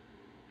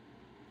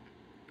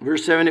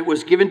 Verse 7, it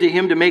was given to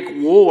him to make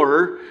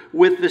war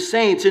with the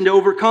saints and to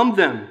overcome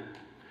them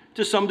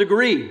to some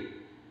degree.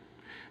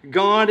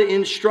 God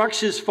instructs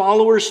his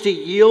followers to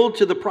yield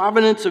to the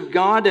providence of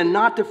God and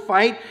not to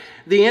fight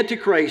the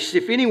Antichrist.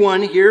 If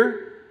anyone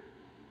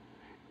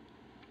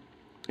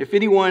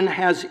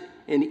has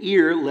an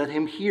ear, let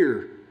him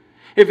hear.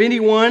 If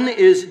anyone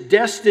is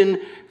destined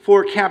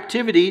for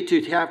captivity,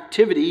 to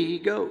captivity he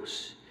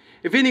goes.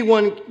 If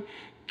anyone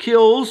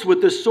kills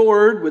with the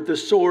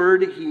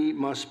sword he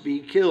must be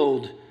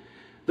killed.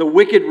 The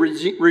wicked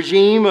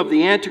regime of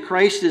the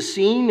Antichrist is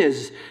seen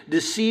as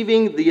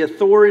receiving the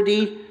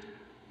authority,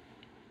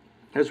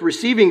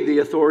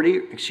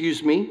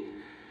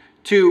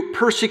 to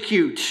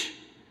persecute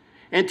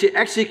and to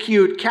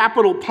execute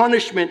capital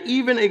punishment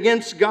even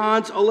against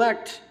God's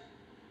elect.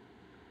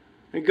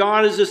 And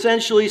God is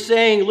essentially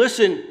saying,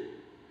 listen,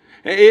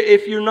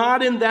 if you're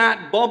not in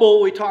that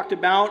bubble we talked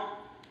about,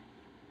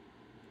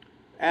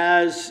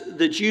 as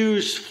the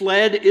Jews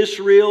fled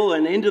Israel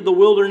and into the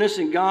wilderness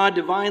and God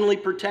divinely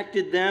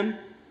protected them,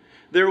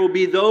 there will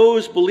be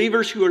those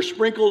believers who are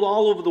sprinkled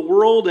all over the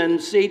world, and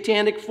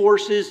satanic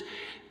forces,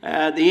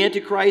 the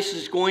Antichrist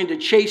is going to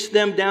chase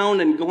them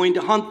down and going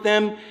to hunt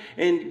them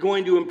and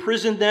going to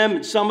imprison them,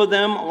 and some of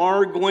them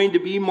are going to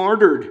be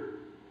martyred.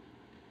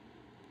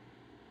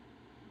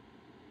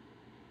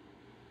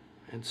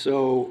 And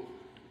so,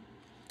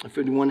 if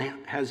anyone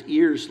has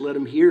ears, let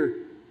him hear.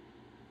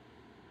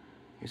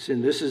 He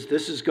said, this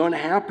is going to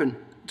happen.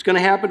 It's going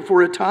to happen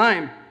for a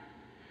time.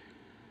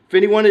 If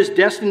anyone is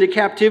destined to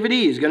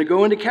captivity, he's going to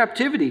go into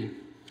captivity.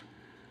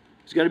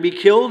 He's going to be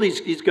killed,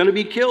 he's going to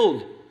be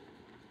killed.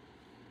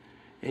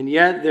 And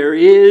yet there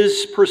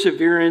is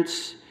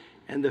perseverance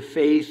and the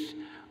faith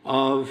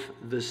of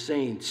the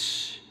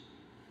saints.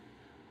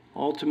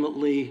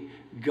 Ultimately,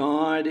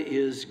 God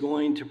is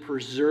going to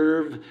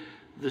preserve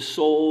the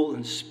soul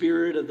and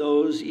spirit of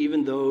those,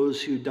 even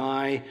those who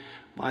die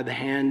by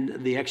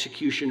the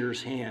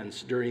executioner's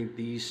hands during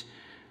these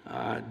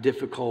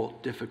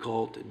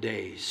difficult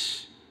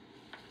days.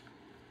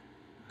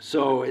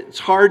 So it's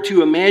hard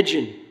to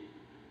imagine,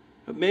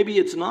 but maybe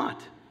it's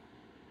not.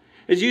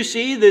 As you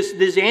see,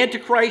 this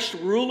Antichrist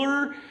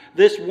ruler,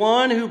 this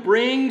one who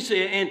brings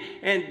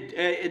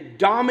and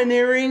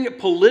domineering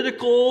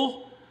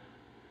political,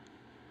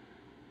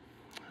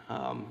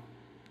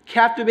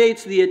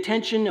 captivates the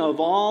attention of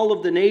all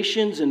of the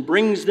nations and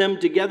brings them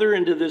together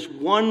into this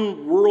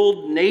one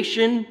world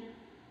nation.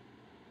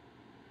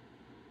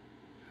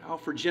 Now,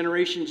 for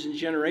generations and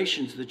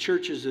generations, the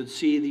churches would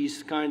see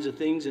these kinds of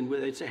things and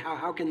they'd say,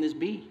 how can this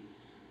be?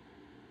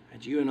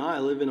 And you and I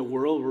live in a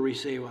world where we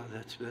say, well,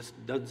 that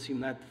doesn't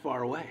seem that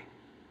far away.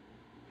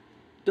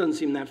 Doesn't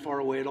seem that far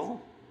away at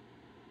all.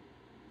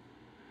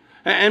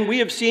 And we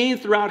have seen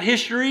throughout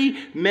history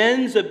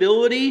men's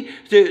ability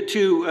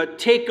to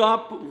take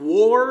up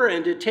war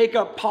and to take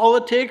up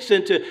politics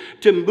and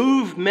to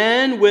move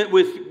men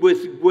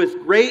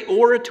with great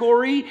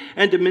oratory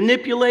and to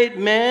manipulate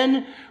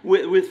men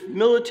with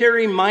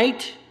military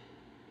might.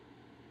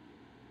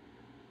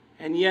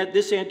 And yet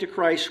this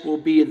Antichrist will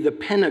be the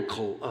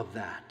pinnacle of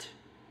that.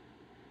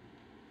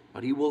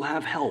 But he will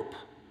have help.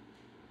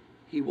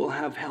 He will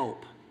have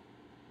help.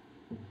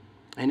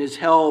 And his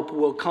help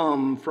will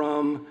come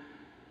from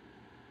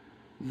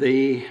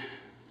the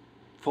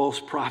false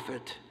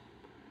prophet,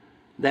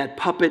 that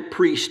puppet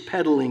priest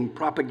peddling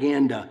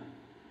propaganda.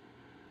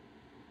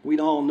 We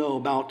all know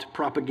about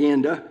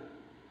propaganda.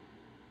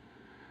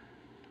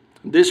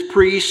 This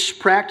priest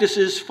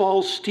practices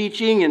false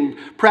teaching and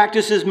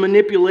practices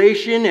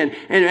manipulation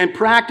and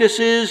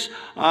practices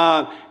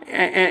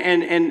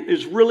and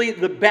is really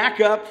the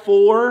backup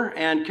for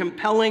and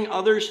compelling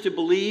others to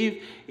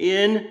believe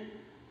in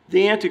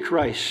the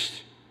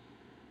Antichrist.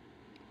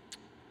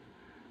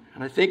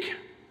 And I think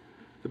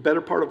the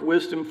better part of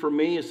wisdom for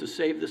me is to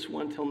save this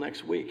one till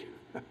next week.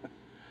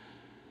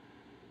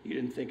 You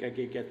didn't think I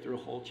could get through a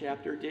whole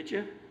chapter, did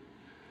you?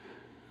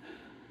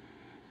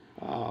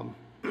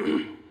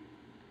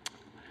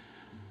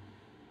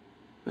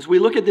 As we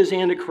look at this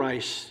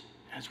Antichrist,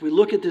 as we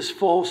look at this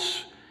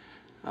false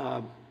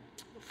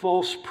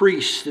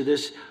priest,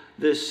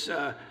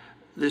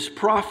 this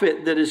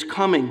prophet that is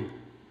coming,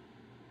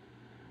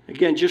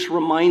 again, just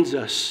reminds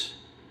us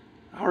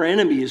our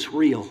enemy is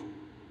real.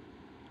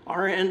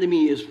 Our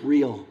enemy is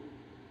real.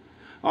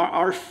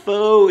 Our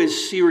foe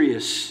is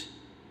serious.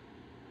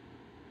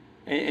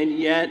 And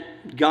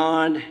yet,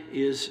 God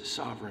is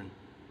sovereign.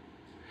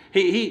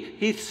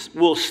 He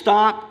will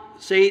stop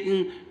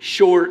Satan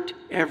short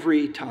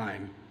every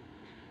time,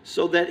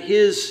 so that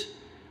his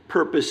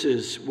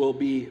purposes will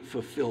be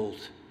fulfilled.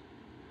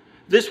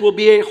 This will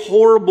be a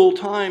horrible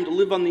time to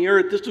live on the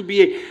earth. This will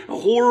be a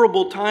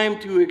horrible time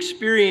to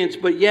experience,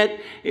 but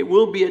yet it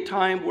will be a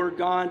time where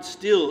God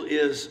still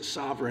is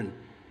sovereign.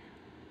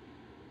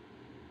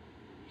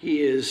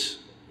 He is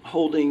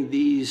holding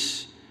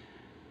these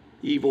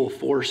evil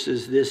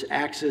forces, this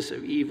axis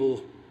of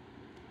evil,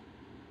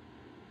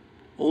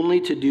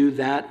 only to do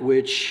that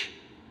which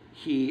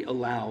he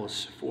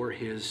allows for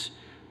his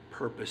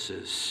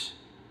purposes.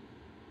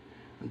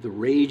 The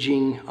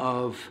raging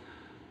of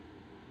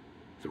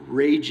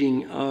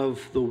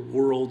the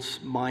world's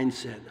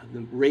mindset,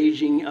 the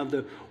raging of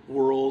the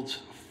world's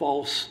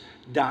false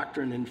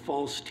doctrine and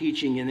false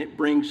teaching, and it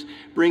brings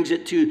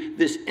it to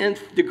this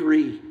nth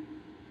degree.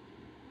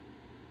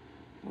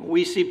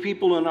 We see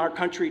people in our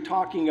country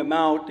talking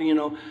about,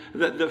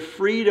 the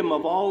freedom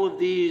of all of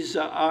these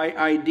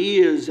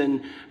ideas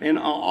and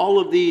all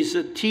of these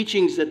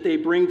teachings that they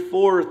bring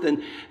forth.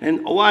 And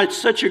it's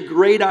such a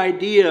great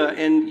idea.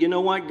 And you know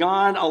what?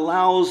 God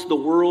allows the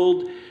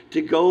world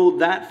to go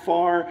that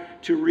far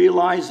to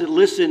realize that,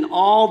 listen,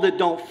 all that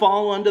don't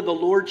fall under the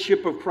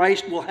lordship of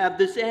Christ will have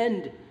this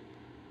end.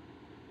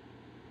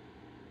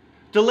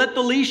 To let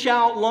the leash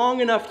out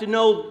long enough to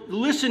know,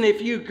 listen,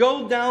 if you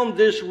go down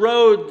this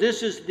road,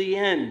 this is the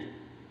end.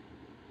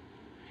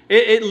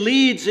 It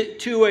leads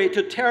to a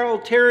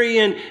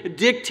totalitarian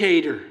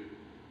dictator.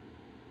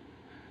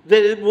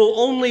 That it will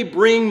only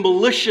bring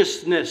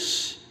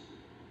maliciousness,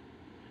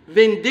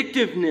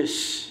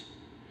 vindictiveness,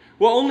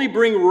 will only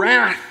bring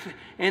wrath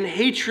and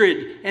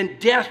hatred and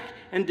death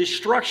and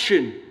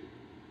destruction.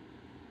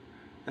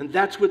 And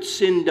that's what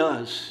sin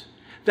does.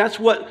 That's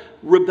what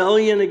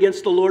rebellion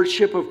against the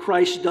lordship of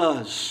Christ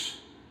does.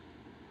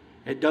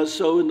 It does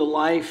so in the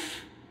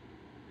life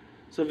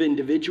of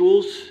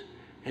individuals.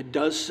 It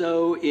does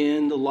so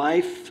in the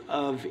life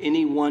of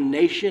any one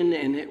nation,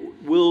 and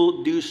it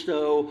will do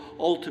so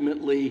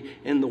ultimately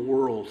in the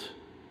world.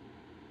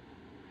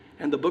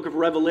 And the book of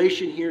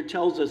Revelation here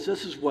tells us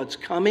this is what's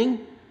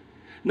coming.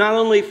 Not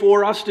only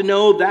for us to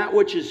know that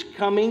which is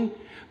coming,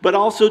 but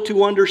also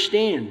to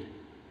understand.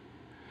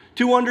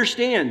 To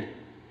understand.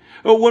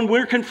 When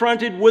we're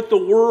confronted with the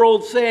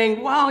world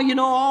saying, well,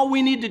 all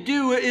we need to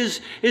do is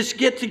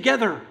get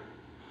together.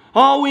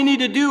 All we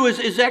need to do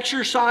is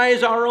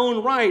exercise our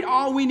own right.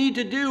 All we need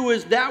to do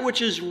is that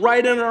which is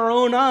right in our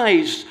own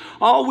eyes.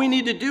 All we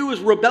need to do is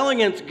rebel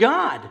against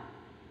God.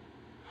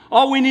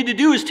 All we need to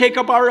do is take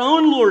up our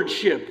own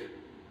lordship.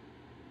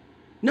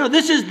 No,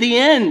 this is the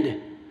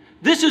end.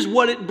 This is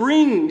what it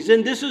brings,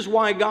 and this is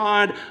why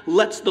God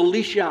lets the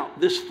leash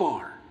out this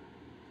far.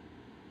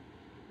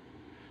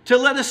 To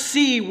let us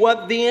see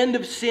what the end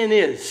of sin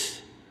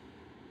is.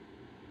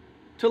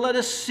 To let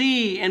us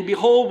see and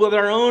behold with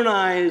our own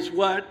eyes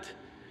what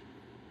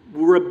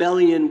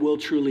rebellion will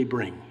truly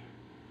bring.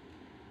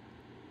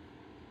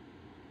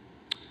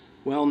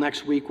 Well,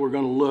 next week we're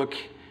going to look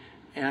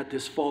at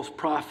this false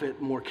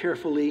prophet more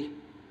carefully.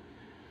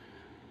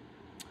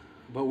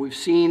 But we've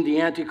seen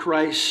the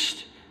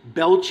Antichrist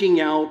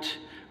belching out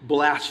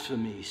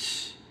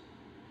blasphemies.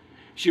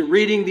 As you're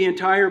reading the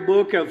entire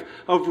book of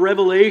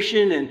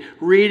Revelation and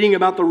reading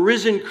about the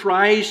risen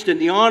Christ and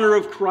the honor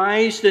of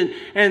Christ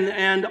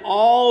and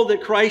all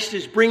that Christ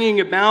is bringing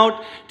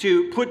about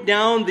to put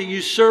down the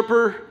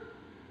usurper,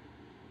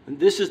 and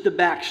this is the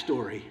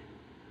backstory.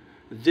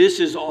 This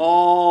is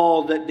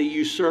all that the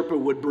usurper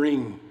would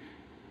bring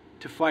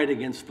to fight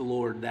against the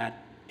Lord,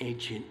 that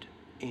ancient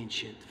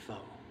foe.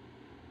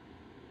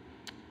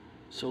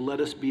 So let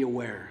us be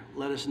aware.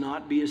 Let us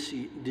not be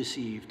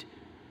deceived.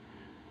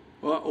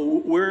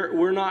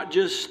 We're not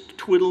just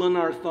twiddling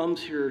our thumbs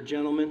here,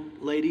 gentlemen,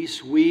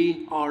 ladies.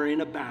 We are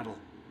in a battle.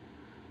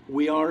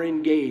 We are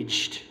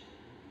engaged.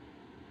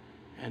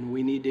 And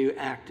we need to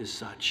act as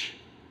such.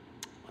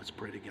 Let's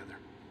pray together.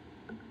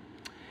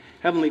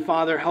 Heavenly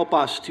Father, help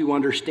us to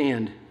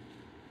understand.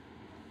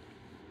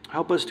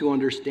 Help us to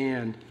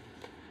understand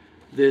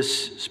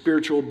this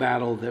spiritual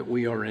battle that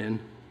we are in.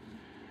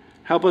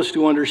 Help us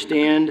to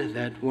understand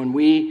that when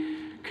we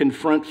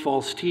confront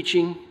false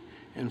teaching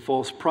and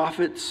false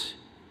prophets,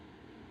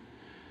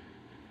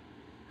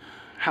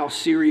 how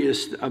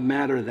serious a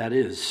matter that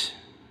is.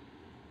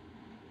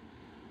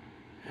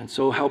 And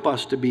so help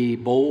us to be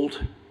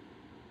bold.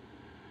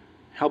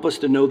 Help us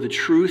to know the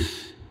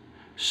truth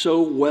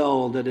so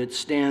well that it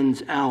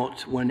stands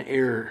out when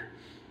error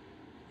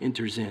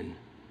enters in.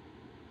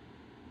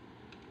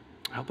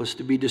 Help us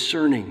to be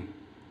discerning.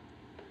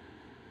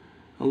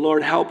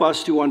 Lord, help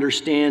us to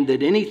understand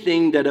that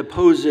anything that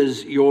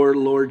opposes your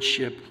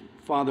lordship,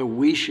 Father,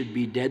 we should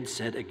be dead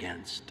set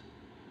against.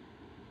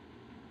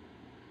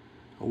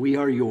 We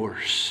are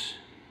yours,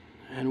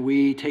 and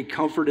we take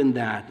comfort in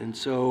that. And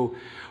so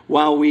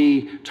while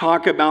we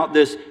talk about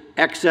this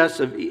excess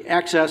of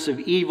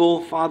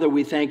evil, Father,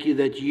 we thank you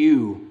that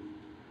you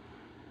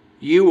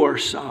are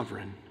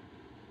sovereign.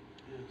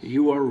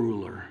 You are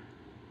ruler.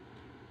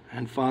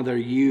 And Father,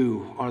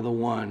 you are the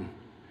one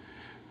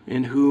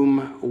in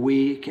whom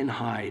we can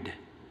hide.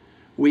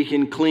 We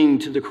can cling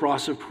to the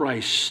cross of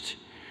Christ.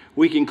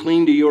 We can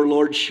cling to your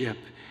lordship,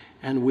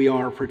 and we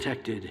are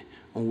protected,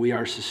 and we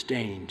are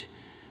sustained,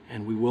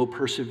 and we will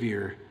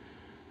persevere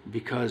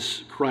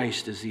because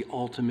Christ is the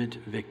ultimate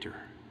victor.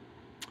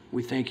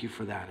 We thank you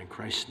for that in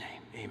Christ's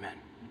name.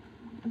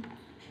 Amen.